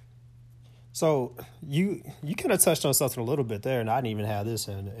 So you kind of touched on something a little bit there, and I didn't even have this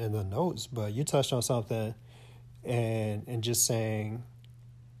in the notes, but you touched on something and just saying,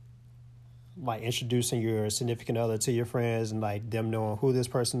 like, introducing your significant other to your friends and like them knowing who this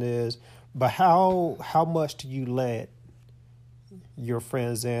person is. But how much do you let your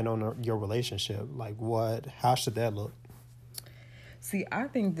friends in on your relationship? Like, how should that look? See, I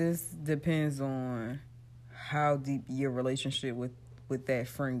think this depends on how deep your relationship with that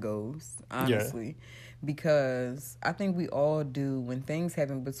friend goes, honestly. Yeah. Because I think we all do, when things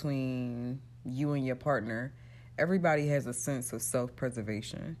happen between you and your partner, everybody has a sense of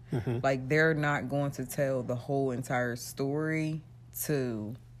self-preservation. Mm-hmm. Like, they're not going to tell the whole entire story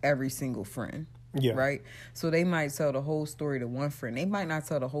to every single friend. Yeah. Right? So they might tell the whole story to one friend. They might not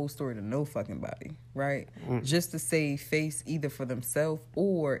tell the whole story to no fucking body. Right? Mm. Just to save face either for themselves,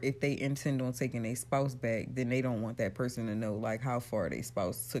 or if they intend on taking their spouse back, then they don't want that person to know, like, how far their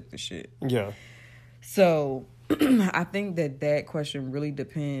spouse took the shit. Yeah. So I think that question really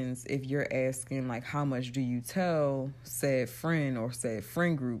depends. If you're asking, like, how much do you tell said friend or said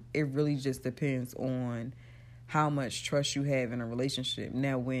friend group, it really just depends on how much trust you have in a relationship.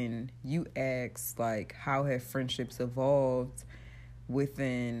 Now, when you ask, like, how have friendships evolved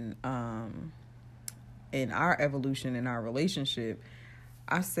within in our evolution in our relationship,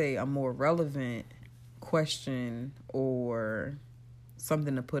 I say a more relevant question or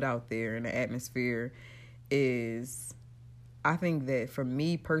something to put out there in the atmosphere is, I think that for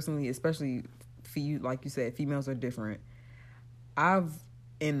me personally, especially for you, like you said, females are different. I've,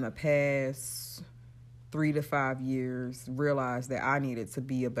 in the past 3 to 5 years, realized that I needed to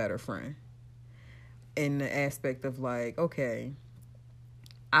be a better friend. In the aspect of, like, okay,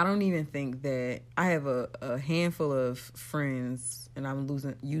 I don't even think that I have a handful of friends, and I'm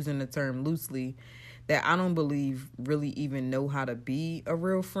using the term loosely, that I don't believe really even know how to be a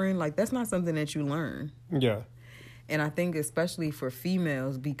real friend. Like, that's not something that you learn. Yeah. And I think especially for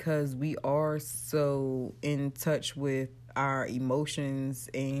females, because we are so in touch with our emotions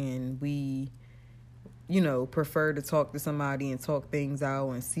and we, prefer to talk to somebody and talk things out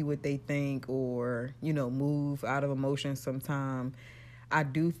and see what they think, or, move out of emotion sometime. I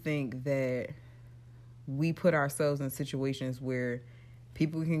do think that we put ourselves in situations where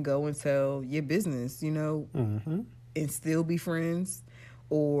people can go and tell your business, mm-hmm. and still be friends,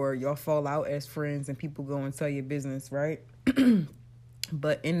 or y'all fall out as friends and people go and tell your business, right?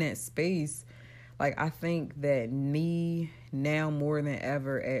 But in that space, like, I think that me now more than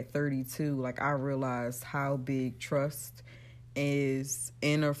ever at 32, like, I realized how big trust is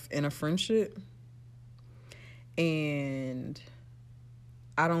in a friendship. And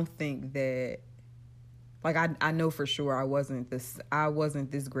I don't think that, like, I know for sure I wasn't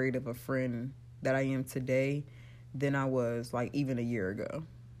this great of a friend that I am today than I was, like, even a year ago.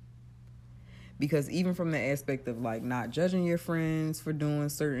 Because even from the aspect of, like, not judging your friends for doing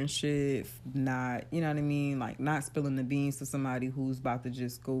certain shit, not, you know what I mean? Like, not spilling the beans to somebody who's about to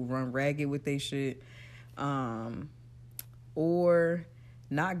just go run ragged with their shit. Or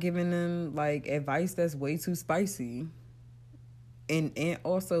not giving them, like, advice that's way too spicy. And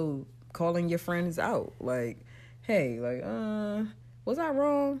also calling your friends out. Like, hey, like, was I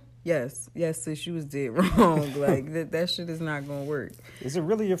wrong? Yes, sis, you was dead wrong. Like, that shit is not gonna work. Is it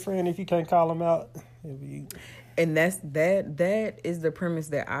really your friend if you can't call them out? And that is the premise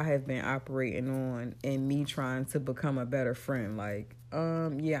that I have been operating on in me trying to become a better friend. Like,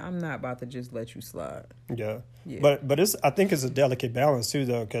 yeah, I'm not about to just let you slide. Yeah. But I think it's a delicate balance too,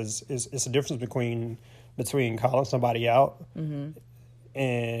 though, because it's a difference between calling somebody out, mm-hmm.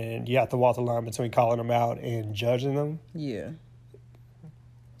 and you have to walk the line between calling them out and judging them. Yeah.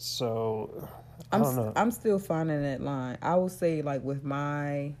 So I don't know. I'm still finding that line. I would say like with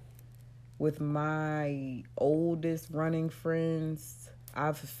my oldest running friends,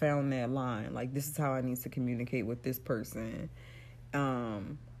 I've found that line. Like, this is how I need to communicate with this person.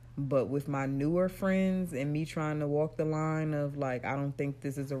 But with my newer friends and me trying to walk the line of like, I don't think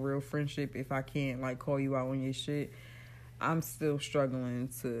this is a real friendship if I can't like call you out on your shit, I'm still struggling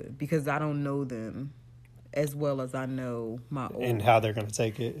because I don't know them as well as I know my old. And how they're going to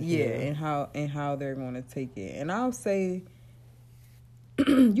take it. Yeah, and how they're going to take it. And I'll say,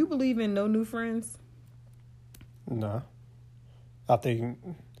 you believe in no new friends? No. I think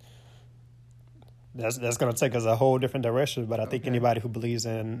that's going to take us a whole different direction, but I think anybody who believes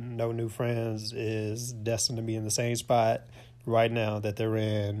in no new friends is destined to be in the same spot right now that they're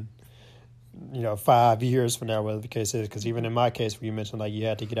in, 5 years from now, whatever the case is. Because even in my case, where you mentioned like you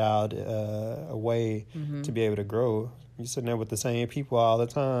had to get out away to be able to grow, you're sitting there with the same people all the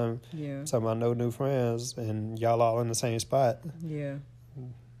time. Yeah. Talking about no new friends, and y'all all in the same spot. Yeah.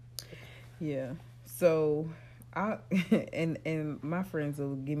 Yeah. So I and my friends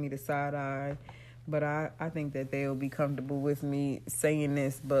will give me the side eye, but I think that they'll be comfortable with me saying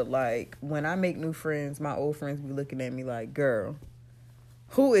this. But like when I make new friends, my old friends be looking at me like, "Girl,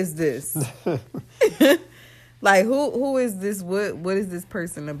 who is this?" Like who is this? What is this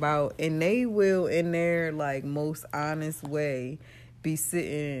person about? And they will, in their like most honest way, be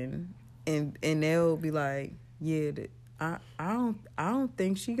sitting and they'll be like, "Yeah, I don't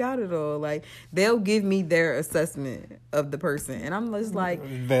think she got it all." Like they'll give me their assessment of the person, and I'm just like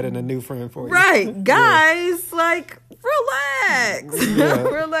vetting a new friend for you, right, guys? Like relax,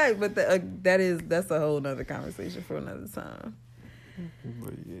 relax. But that's a whole nother conversation for another time.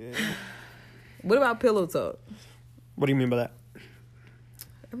 But yeah. What about pillow talk? What do you mean by that?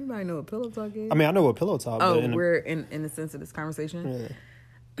 Everybody know what pillow talk is. I mean, I know what pillow talk. Oh, we're in the sense of this conversation.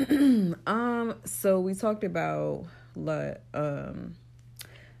 Yeah. So we talked about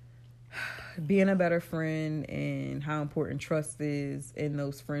being a better friend and how important trust is in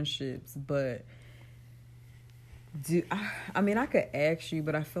those friendships. But I could ask you,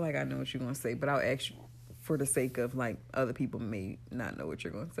 but I feel like I know what you're gonna say. But I'll ask you for the sake of like other people may not know what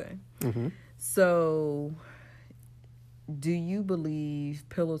you're gonna say. Mm-hmm. So, do you believe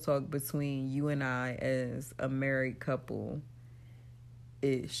pillow talk between you and I as a married couple,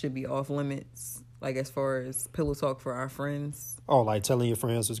 it should be off limits? Like as far as pillow talk for our friends? Oh, like telling your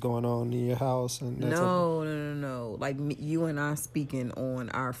friends what's going on in your house? And No. Like you and I speaking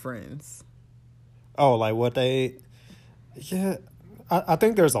on our friends. Oh, like what they... Yeah, I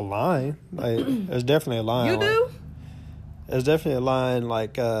think there's a line. Like, there's definitely a line. You do? There's definitely a line,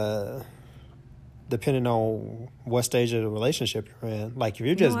 like, depending on what stage of the relationship you're in. Like, if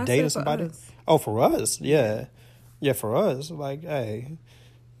you're just dating somebody... Oh, for us, yeah. Yeah, for us. Like, hey,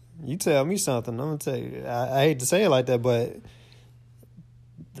 you tell me something, I'm going to tell you. I hate to say it like that, but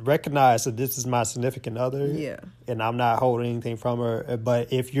recognize that this is my significant other. Yeah. And I'm not holding anything from her.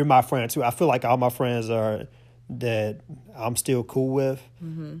 But if you're my friend, too, I feel like all my friends are... that I'm still cool with,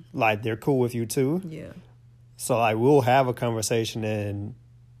 like they're cool with you too. Yeah. So like we'll have a conversation and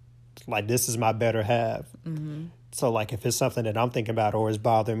like this is my better half. Mm-hmm. So like if it's something that I'm thinking about or is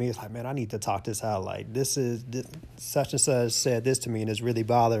bothering me, it's like, man, I need to talk this out. Like this such and such said this to me and it's really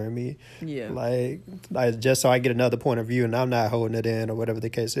bothering me. Yeah. Like just so I get another point of view and I'm not holding it in or whatever the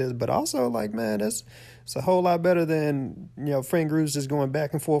case is. But also like, man, it's a whole lot better than, friend groups just going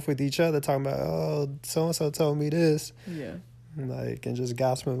back and forth with each other talking about, oh, so-and-so told me this. Yeah. Like, and just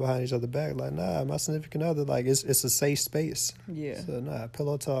gossiping behind each other back. Like, nah, my significant other, like, it's a safe space. Yeah. So, nah,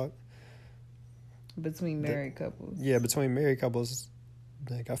 pillow talk. Between married couples. Yeah, between married couples,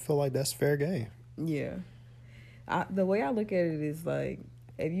 like, I feel like that's fair game. Yeah. The way I look at it is, like,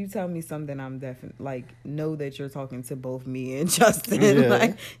 if you tell me something, I'm definitely, like, know that you're talking to both me and Justin. Yeah.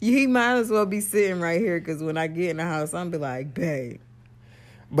 Like, he might as well be sitting right here, because when I get in the house, I'm be like, babe.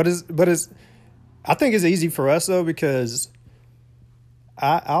 But I think it's easy for us, though, because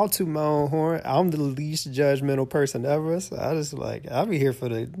I'll toot my own horn. I'm the least judgmental person ever, so I just I'll be here for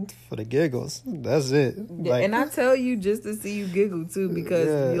the giggles. That's it. Like, and I tell you just to see you giggle too,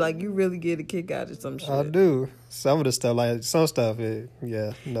 because you really get a kick out of some shit. I do. Some of the stuff, some stuff,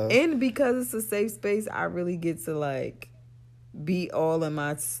 no. And because it's a safe space, I really get to be all in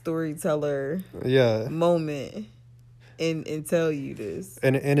my storyteller moment. And tell you this.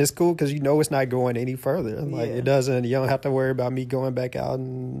 And it's cool because it's not going any further. It doesn't, you don't have to worry about me going back out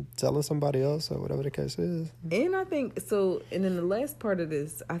and telling somebody else or whatever the case is. And I think, and then the last part of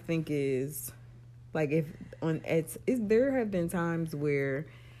this, I think is, there have been times where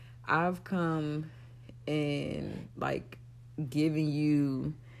I've come and, given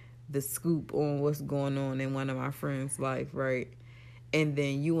you the scoop on what's going on in one of my friends' life, right? And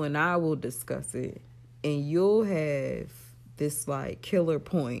then you and I will discuss it, and you'll have this like killer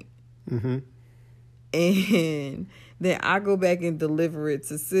point. Mm-hmm. And then I go back and deliver it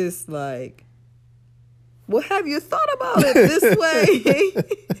to sis like, well, have you thought about it this way?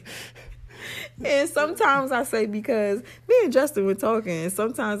 And sometimes I say, because me and Justin were talking, and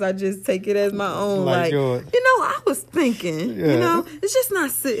sometimes I just take it as my own. Like I was thinking, it's just not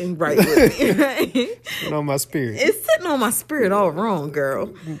sitting right with me. Right? Sitting on my spirit. It's sitting on my spirit all wrong,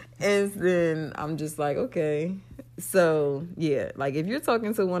 girl. And then I'm just like, okay. So, yeah, like if you're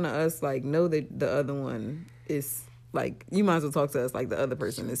talking to one of us, like know that the other one is, like, you might as well talk to us like the other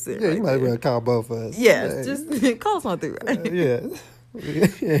person is sitting right you might as well call both of us. Yes, just call something right. Yeah.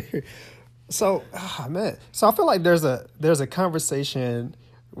 So, man. So I feel like there's a conversation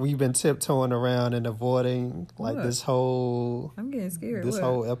we've been tiptoeing around and avoiding, like what? this whole. I'm getting scared. This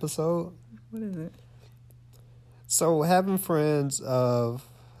whole episode. What is it? So having friends of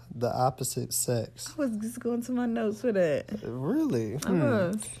the opposite sex. I was just going to my notes for that. Really? I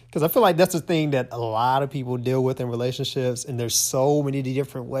was. Because I feel like that's the thing that a lot of people deal with in relationships, and there's so many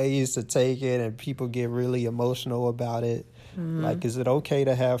different ways to take it, and people get really emotional about it. Mm-hmm. Like, is it okay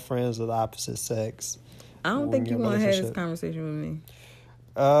to have friends of the opposite sex? I don't think you want to have this conversation with me.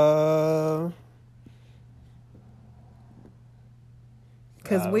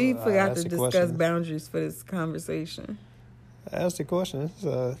 Because we forgot to discuss boundaries for this conversation. Ask the question.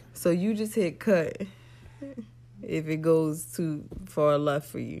 So you just hit cut if it goes too far left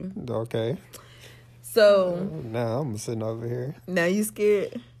for you. Okay. So now I'm sitting over here. Now you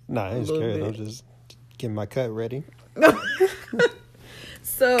scared? Nah, I ain't scared. I'm just getting my cut ready.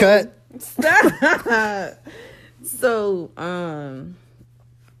 So cut. Stop. So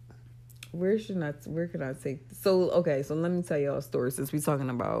where can I take? So okay. So let me tell y'all a story since we're talking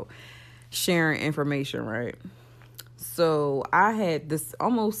about sharing information, right? So I had this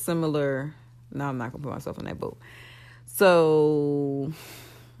almost similar. No, I'm not gonna put myself in that boat. So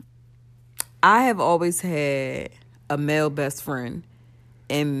I have always had a male best friend,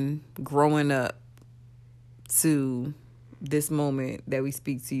 and growing up to this moment that we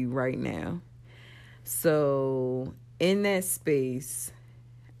speak to you right now. So in that space,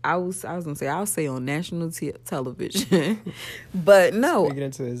 I was gonna say I'll say on national television, but no, speak it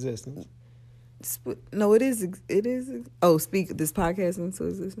into existence. No, it is. Oh, speak this podcast into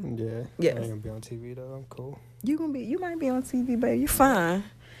existence. Yeah. Yes. I ain't gonna be on TV though. I'm cool. You might be on TV, babe. You're fine.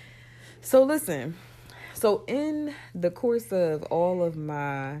 So listen. So in the course of all of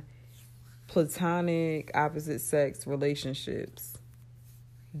my platonic opposite sex relationships,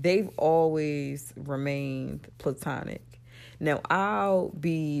 they've always remained platonic. Now, I'll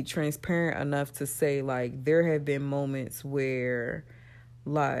be transparent enough to say, like, there have been moments where,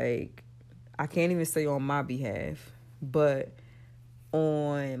 like, I can't even say on my behalf, but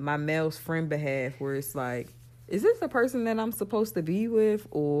on my male's friend behalf, where it's like, is this the person that I'm supposed to be with?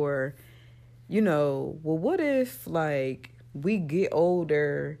 Or, well, what if, like, we get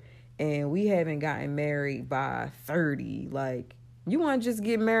older and we haven't gotten married by 30? Like, you want to just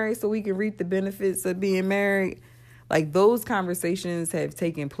get married so we can reap the benefits of being married? Like, those conversations have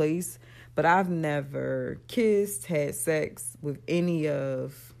taken place, but I've never kissed, had sex with any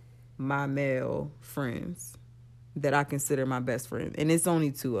of my male friends that I consider my best friend. And it's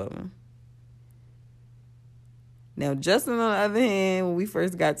only 2 of them. Now, Justin, on the other hand, when we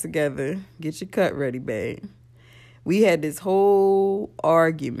first got together, get your cut ready, babe. We had this whole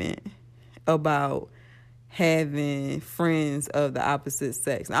argument about having friends of the opposite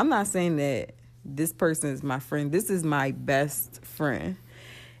sex. Now, I'm not saying that this person is my friend. This is my best friend.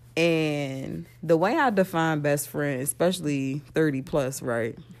 And the way I define best friend, especially 30 plus,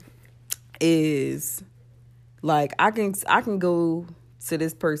 right, is like I can go to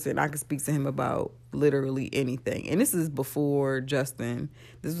this person. I can speak to him about literally anything. And this is before Justin.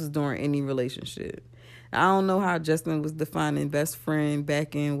 This was during any relationship. I don't know how Justin was defining best friend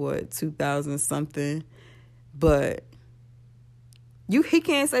back in 2000 something, but he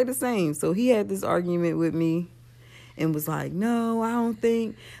can't say the same. So he had this argument with me and was like, no, I don't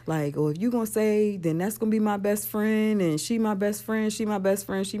think, like, or if you're going to say, then that's going to be my best friend, and she my best friend, she my best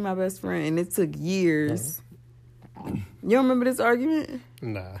friend, she my best friend. And it took years. You don't remember this argument?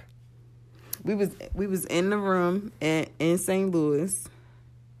 Nah. We was in the room in St. Louis,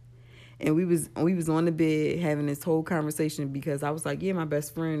 and we was on the bed having this whole conversation because I was like, yeah, my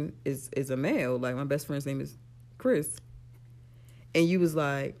best friend is a male. Like, my best friend's name is Chris. And you was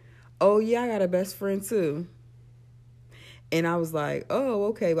like, oh, yeah, I got a best friend, too. And I was like, oh,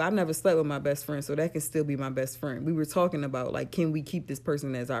 okay, but I never slept with my best friend, so that can still be my best friend. We were talking about, like, can we keep this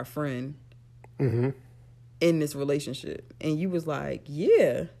person as our friend in this relationship? And you was like,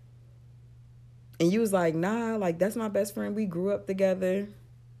 yeah. And you was like, nah, like, that's my best friend. We grew up together.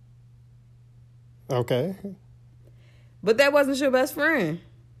 Okay. But that wasn't your best friend.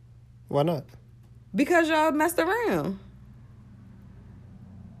 Why not? Because y'all messed around.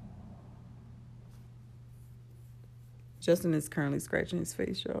 Justin is currently scratching his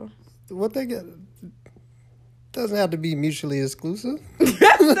face, y'all. What they get doesn't have to be mutually exclusive.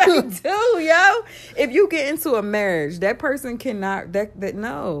 Yes, they do, yo. If you get into a marriage, that person cannot, that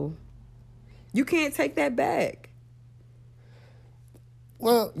no. You can't take that back.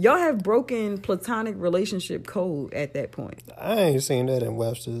 Well, y'all have broken platonic relationship code at that point. I ain't seen that in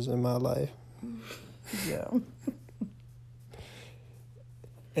Webster's in my life. Yeah.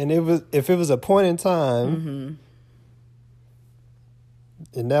 And if it was a point in time,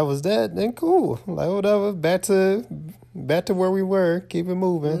 and that was that, then cool. Like whatever, back to where we were. Keep it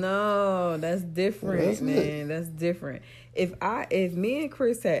moving. No, that's different, man. That's different. If me and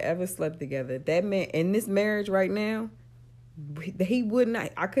Chris had ever slept together, that man in this marriage right now, he would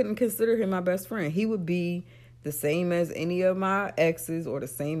not. I couldn't consider him my best friend. He would be the same as any of my exes or the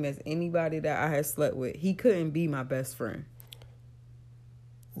same as anybody that I had slept with. He couldn't be my best friend.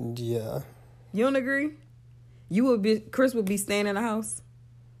 Yeah. You don't agree? Chris would be staying in the house?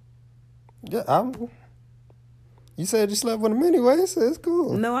 Yeah, you said you slept with him anyway, so it's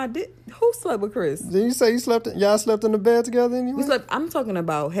cool. No, I did. Who slept with Chris? Did you say y'all slept in the bed together anyway? I'm talking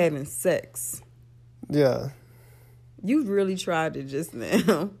about having sex. Yeah. You really tried it just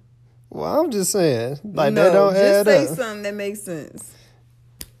now. Well, I'm just saying, like, no, that don't add up. Just say something that makes sense.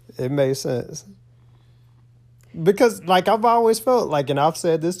 It makes sense. Because, like, I've always felt like, and I've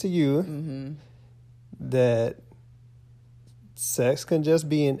said this to you, that sex can just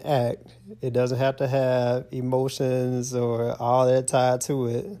be an act. It doesn't have to have emotions or all that tied to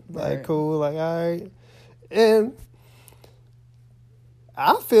it. Like, right. Cool, like, all right. And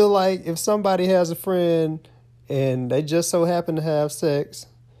I feel like if somebody has a friend and they just so happen to have sex.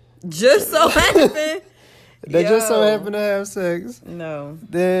 Just so happen? They just so happen to have sex. No.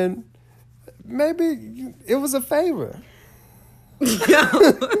 Then maybe it was a favor. I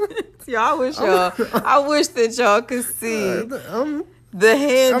wish that y'all could see the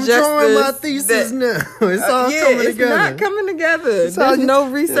hand I'm justice. drawing my thesis now. It's all coming together. It's not coming together. There's no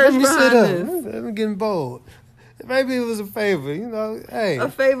research behind this. I'm getting bold. Maybe it was a favor, hey. A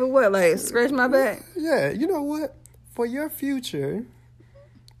favor what? Like scratch my back? Yeah, you know what? For your future,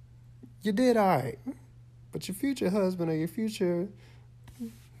 you did all right. But your future husband or your future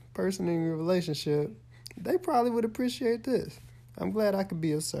person in your relationship, they probably would appreciate this. I'm glad I could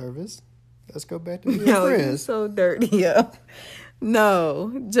be of service. Let's go back to being friends. You're so dirty, yo.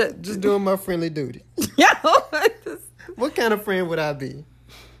 No. Just doing my friendly duty. What kind of friend would I be?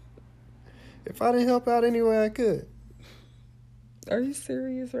 If I didn't help out any way I could. Are you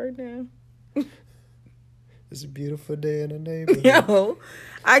serious right now? It's a beautiful day in the neighborhood. Yo,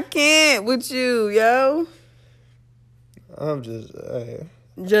 I can't with you, yo. I'm just,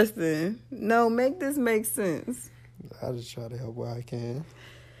 Justin, no, make this make sense. I just try to help where I can.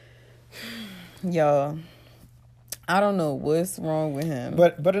 Y'all, I don't know what's wrong with him.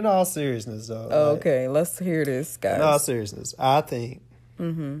 But in all seriousness, though. Okay, let's hear this, guys. In all seriousness, I think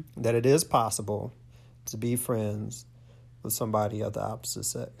that it is possible to be friends with somebody of the opposite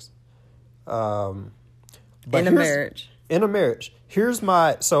sex. But in a marriage. In a marriage. Here's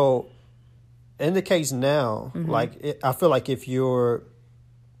my... So, in the case now, I feel like if you're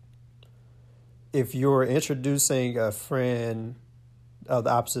introducing a friend of the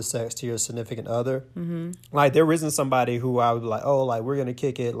opposite sex to your significant other, like there isn't somebody who I would be like, oh, like we're going to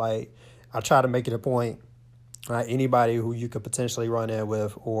kick it. Like I try to make it a point. Right, anybody who you could potentially run in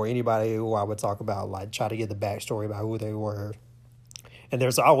with, or anybody who I would talk about, like try to get the backstory about who they were. And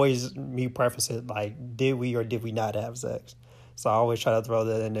there's always me preface it like, did we or did we not have sex? So I always try to throw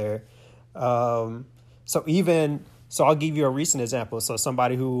that in there. So I'll give you a recent example. So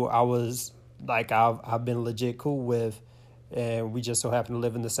somebody who I was like, I've been legit cool with, and we just so happen to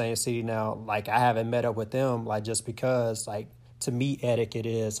live in the same city now. Like I haven't met up with them, like just because, like to me, etiquette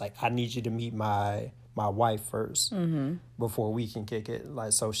is like I need you to meet my wife first before we can kick it.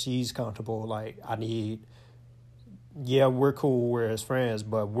 Like so she's comfortable. Like we're cool, we're as friends,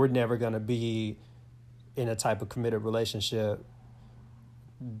 but we're never gonna be in a type of committed relationship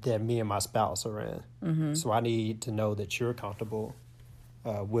that me and my spouse are in. So I need to know that you're comfortable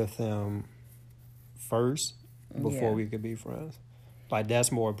with them first before we could be friends. Like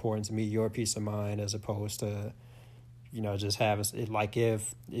that's more important to me, your peace of mind, as opposed to just have it, like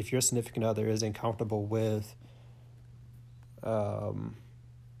if your significant other isn't comfortable with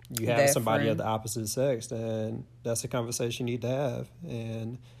you have somebody of the opposite sex, then that's a conversation you need to have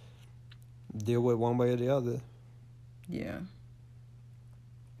and deal with one way or the other. Yeah.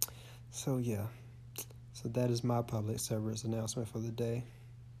 So that is my public service announcement for the day.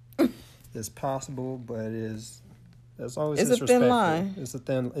 It's possible, but it's always it's a thin line. It's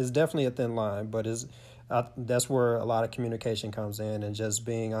definitely a thin line, but that's where a lot of communication comes in, and just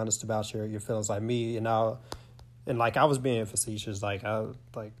being honest about your feelings. Like me, and I was being facetious.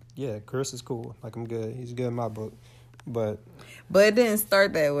 Yeah, Chris is cool. Like, I'm good. He's good in my book, but it didn't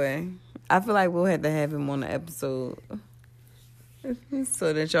start that way. I feel like we'll have to have him on the episode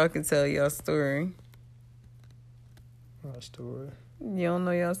so that y'all can tell y'all story. My story. You don't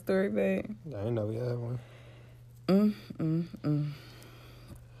know y'all story, babe? I didn't know we had one.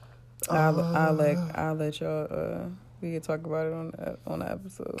 I'll let y'all. We can talk about it on the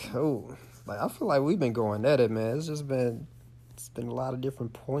episode. Cool. Like, I feel like we've been going at it, man. It's been a lot of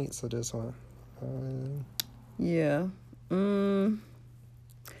different points of this one. Yeah.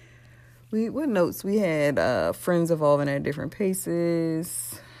 What notes we had? Friends evolving at different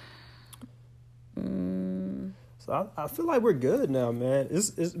paces. So I feel like we're good now, man. It's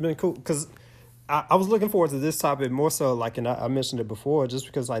been cool because I was looking forward to this topic more so, like, and I mentioned it before, just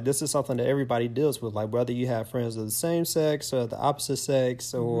because, like, this is something that everybody deals with, like, whether you have friends of the same sex or the opposite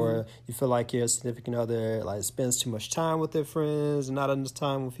sex, or you feel like your significant other, like, spends too much time with their friends and not enough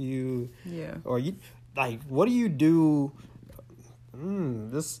time with you. Yeah. Or you, like, what do you do?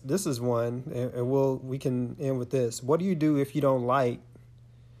 This is one, and we can end with this. What do you do if you don't like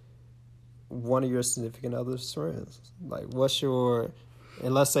one of your significant other's friends? Like, what's your...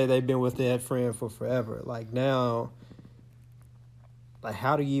 And let's say they've been with that friend for forever. Like, now, like,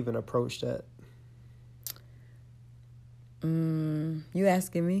 how do you even approach that? You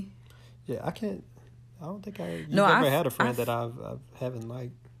asking me? Yeah, I don't think you've never had a friend that I haven't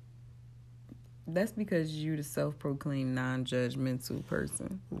liked. That's because you the self-proclaimed non-judgmental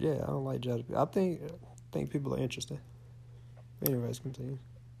person. Yeah, I don't like judgment. I think people are interesting. Anyways, continue.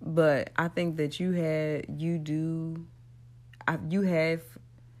 But I think that you have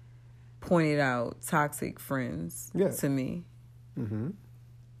pointed out toxic friends to me. Mm-hmm.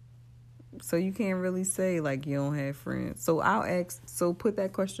 So you can't really say, like, you don't have friends. So I'll ask, so put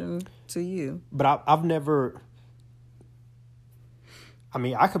that question to you. But I've never... I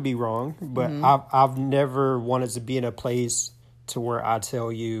mean, I could be wrong, but I've never wanted to be in a place to where I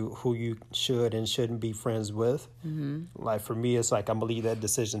tell you who you should and shouldn't be friends with. Mm-hmm. Like, for me, it's like, I'm going to leave that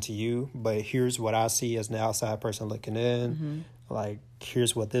decision to you, but here's what I see as an outside person looking in. Mm-hmm. Like,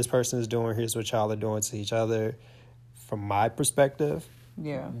 here's what this person is doing. Here's what y'all are doing to each other. From my perspective,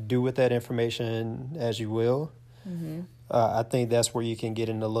 do with that information as you will. Mm-hmm. I think that's where you can get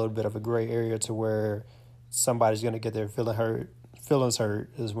in a little bit of a gray area to where somebody's going to get their feelings hurt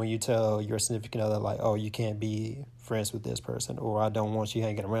is when you tell your significant other, like, oh, you can't be friends with this person, or I don't want you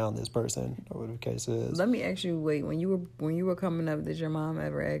hanging around this person, or whatever the case is. Let me ask you, wait, when you were coming up, did your mom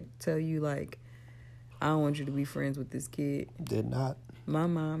ever tell you, like, I don't want you to be friends with this kid? Did not. My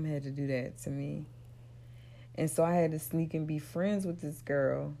mom had to do that to me. And so I had to sneak and be friends with this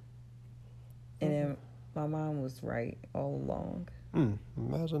girl. And then my mom was right all along.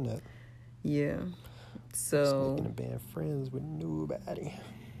 Imagine that. Yeah. So sneaking and being friends with nobody.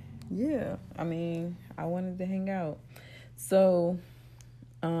 Yeah. I mean, I wanted to hang out. So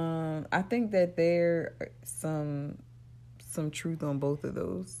I think that there some truth on both of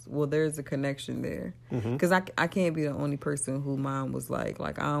those. Well, there's a connection there. Because I can't be the only person who mom was like,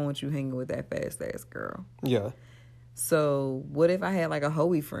 I don't want you hanging with that fast-ass girl. Yeah. So what if I had, like, a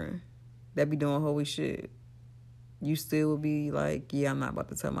hoey friend that be doing hoey shit? You still would be like, yeah, I'm not about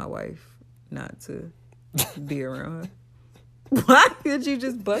to tell my wife not to be around her. Why could you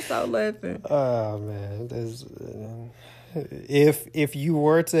just bust out laughing? Oh, man. If you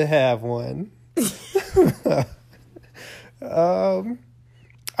were to have one...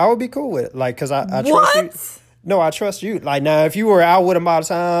 I would be cool with it, like, because I trust you. No, I trust you. Like, now, if you were out with him all the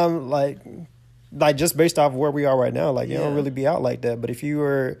time, like just based off of where we are right now, like, you don't really be out like that. But if you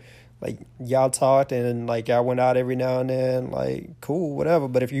were, like, y'all talked and, like, y'all went out every now and then, like, cool, whatever.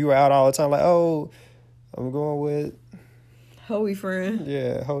 But if you were out all the time, like, oh, I'm going with Hoey friend,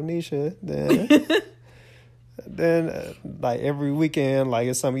 Honisha, then like, every weekend, like,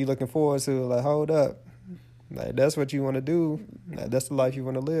 it's something you looking forward to. Like, hold up. Like, that's what you want to do. Like, that's the life you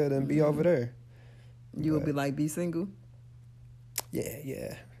want to live. Then be over there. You would be like, be single?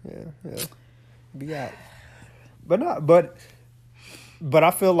 Yeah. Be out. But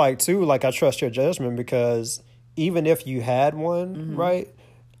I feel like, too, like, I trust your judgment because even if you had one, right?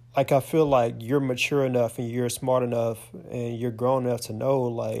 Like, I feel like you're mature enough and you're smart enough and you're grown enough to know,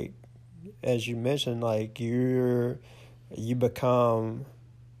 like, as you mentioned, like, you become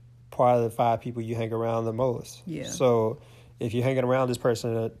part of the 5 people you hang around the most. Yeah. So if you're hanging around this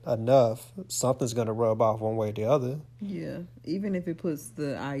person enough, something's going to rub off one way or the other. Yeah. Even if it puts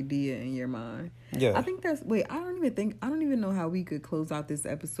the idea in your mind. Yeah. I think I don't even know how we could close out this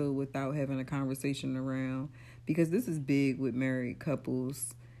episode without having a conversation around, because this is big with married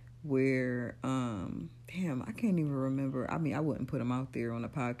couples where, damn, I can't even remember. I mean, I wouldn't put them out there on a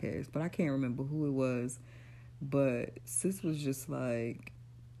podcast, but I can't remember who it was. But sis was just like,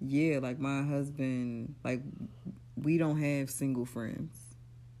 yeah, like my husband, like we don't have single friends.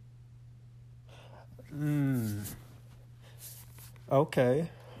 Okay.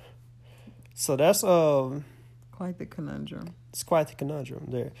 So that's quite the conundrum. It's quite the conundrum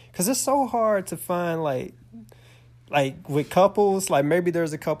there, because it's so hard to find like with couples, like maybe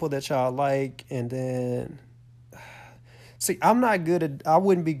there's a couple that y'all like, and then see, I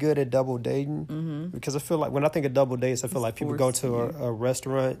wouldn't be good at double dating, because I feel like when I think of double dates, I feel like people go to a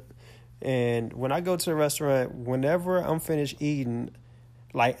restaurant, and when I go to a restaurant, whenever I'm finished eating,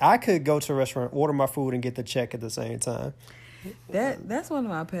 like I could go to a restaurant, order my food, and get the check at the same time. That's one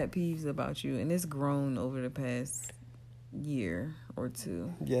of my pet peeves about you, and it's grown over the past year or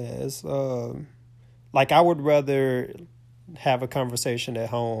two. Yeah, it's like I would rather have a conversation at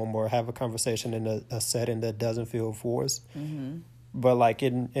home or have a conversation in a setting that doesn't feel forced. But like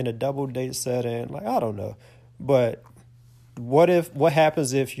in a double date setting, like I don't know. But what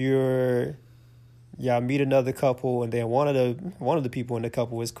happens if y'all meet another couple and then one of the people in the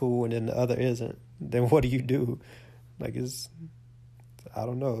couple is cool and then the other isn't? Then what do you do? Like I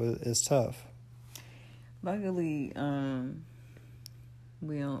don't know. It's tough. Luckily,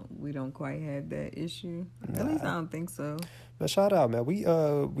 we don't quite have that issue. At least I don't think so. But shout out, man. We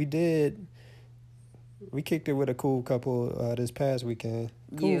kicked it with a cool couple this past weekend.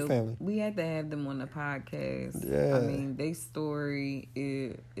 Cool family. We had to have them on the podcast. Yeah. I mean, their story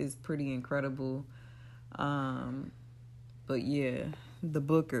is pretty incredible. But yeah, the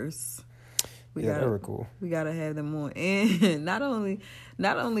Bookers. They were cool. We gotta have them on, and not only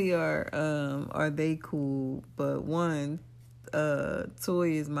are they cool, but one,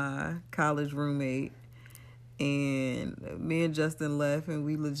 Toy is my college roommate, and me and Justin left, and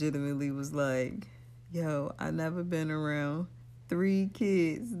we legitimately was like, "Yo, I never been around 3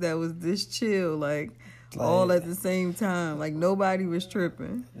 kids that was this chill, like all at the same time. Like nobody was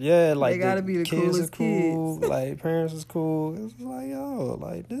tripping. Yeah, like they gotta be the kids coolest are cool, kids. like parents is cool. It's like, yo,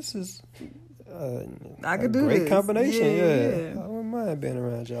 like this is I could a do great this. combination. Yeah. I wouldn't mind being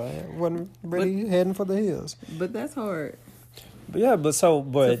around y'all. I wasn't really heading for the hills. But that's hard. But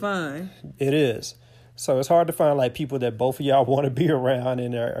to find. It is. So it's hard to find like people that both of y'all want to be around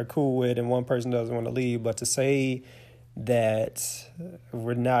and are cool with, and one person doesn't want to leave. But to say that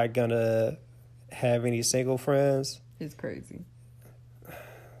we're not gonna have any single friends, it's crazy.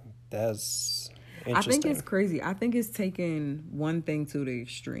 That's interesting. I think it's crazy. I think it's taking one thing to the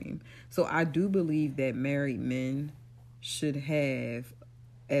extreme. So I do believe that married men should have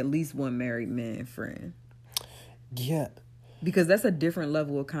at least one married man friend. Yeah. Because that's a different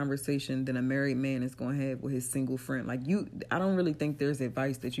level of conversation than a married man is going to have with his single friend. Like I don't really think there's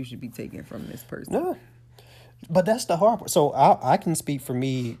advice that you should be taking from this person. No. But that's the hard part. So I can speak for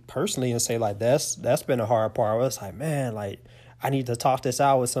me personally and say like that's been a hard part. It's like, man, like I need to talk this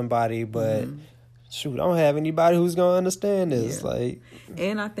out with somebody, but shoot, I don't have anybody who's gonna understand this. Yeah. Like,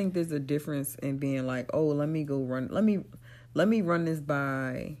 and I think there's a difference in being like, oh, let me run this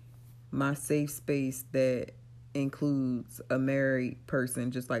by my safe space that includes a married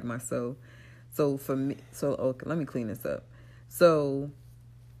person just like myself. So for me, okay, let me clean this up. So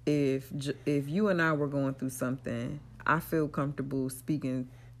if you and I were going through something, I feel comfortable speaking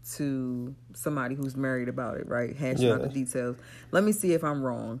to somebody who's married about it, right? Hashing out the details. Let me see if I'm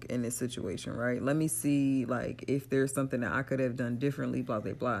wrong in this situation, right? Let me see, like, if there's something that I could have done differently, blah,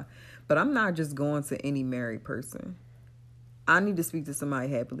 blah, blah. But I'm not just going to any married person. I need to speak to somebody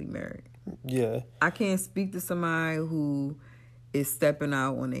happily married. Yeah. I can't speak to somebody who is stepping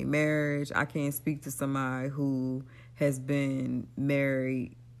out on a marriage. I can't speak to somebody who has been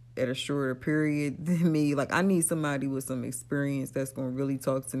married at a shorter period than me. Like, I need somebody with some experience that's going to really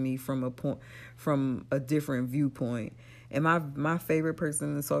talk to me from a different viewpoint. And my favorite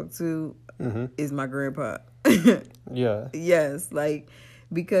person to talk to is my grandpa. Yeah. Yes, like,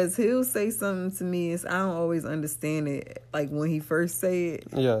 because he'll say something to me, I don't always understand it, like, when he first say it.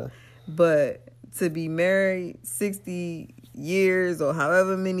 Yeah. But to be married 60 years or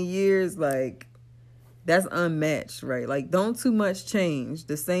however many years, like, That's unmatched, right? Like, don't too much change.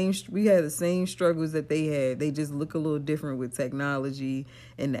 We had the same struggles that they had. They just look a little different with technology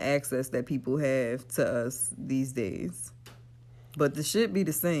and the access that people have to us these days. But the shit be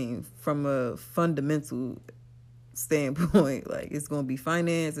the same from a fundamental standpoint. Like, it's going to be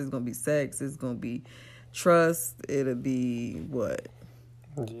finance, it's going to be sex, it's going to be trust, it'll be what?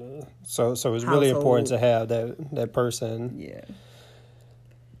 Yeah. So it's really important to have that person. Yeah.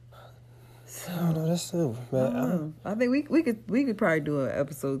 I don't know. That's new, man. I think we could probably do an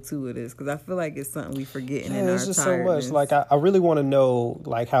episode 2 of this because I feel like it's something we forgetting in our it's just tiredness. so much. Like I really want to know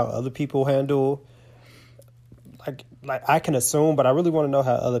like how other people handle. Like I can assume, but I really want to know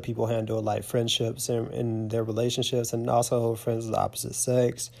how other people handle like friendships and their relationships, and also friends of the opposite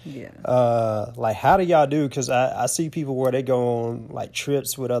sex. Yeah. Like how do y'all do? Because I see people where they go on like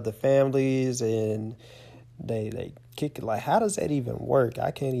trips with other families and they kick it. Like how does that even work?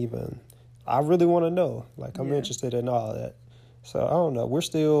 I really want to know. Like I'm interested in all of that. So I don't know. We're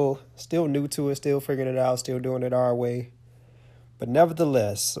still new to it, still figuring it out, still doing it our way. But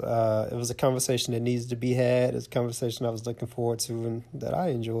nevertheless, it was a conversation that needs to be had. It's a conversation I was looking forward to and that I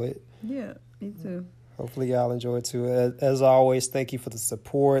enjoyed. Yeah, me too. Hopefully y'all enjoy it too. As always, thank you for the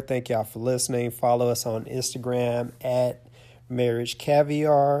support. Thank y'all for listening. Follow us on Instagram at Marriage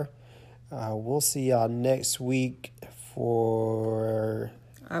Caviar. We'll see y'all next week for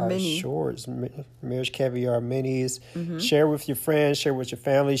our shorts, Marriage Caviar minis. Mm-hmm. Share with your friends, share with your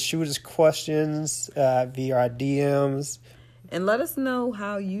family. Shoot us questions via our DMs. And let us know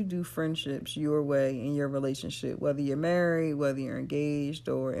how you do friendships your way in your relationship, whether you're married, whether you're engaged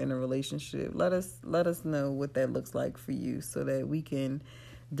or in a relationship. Let us know what that looks like for you so that we can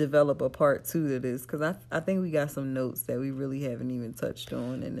develop a part 2 to this. Because I think we got some notes that we really haven't even touched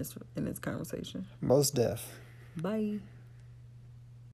on in this conversation. Most def. Bye.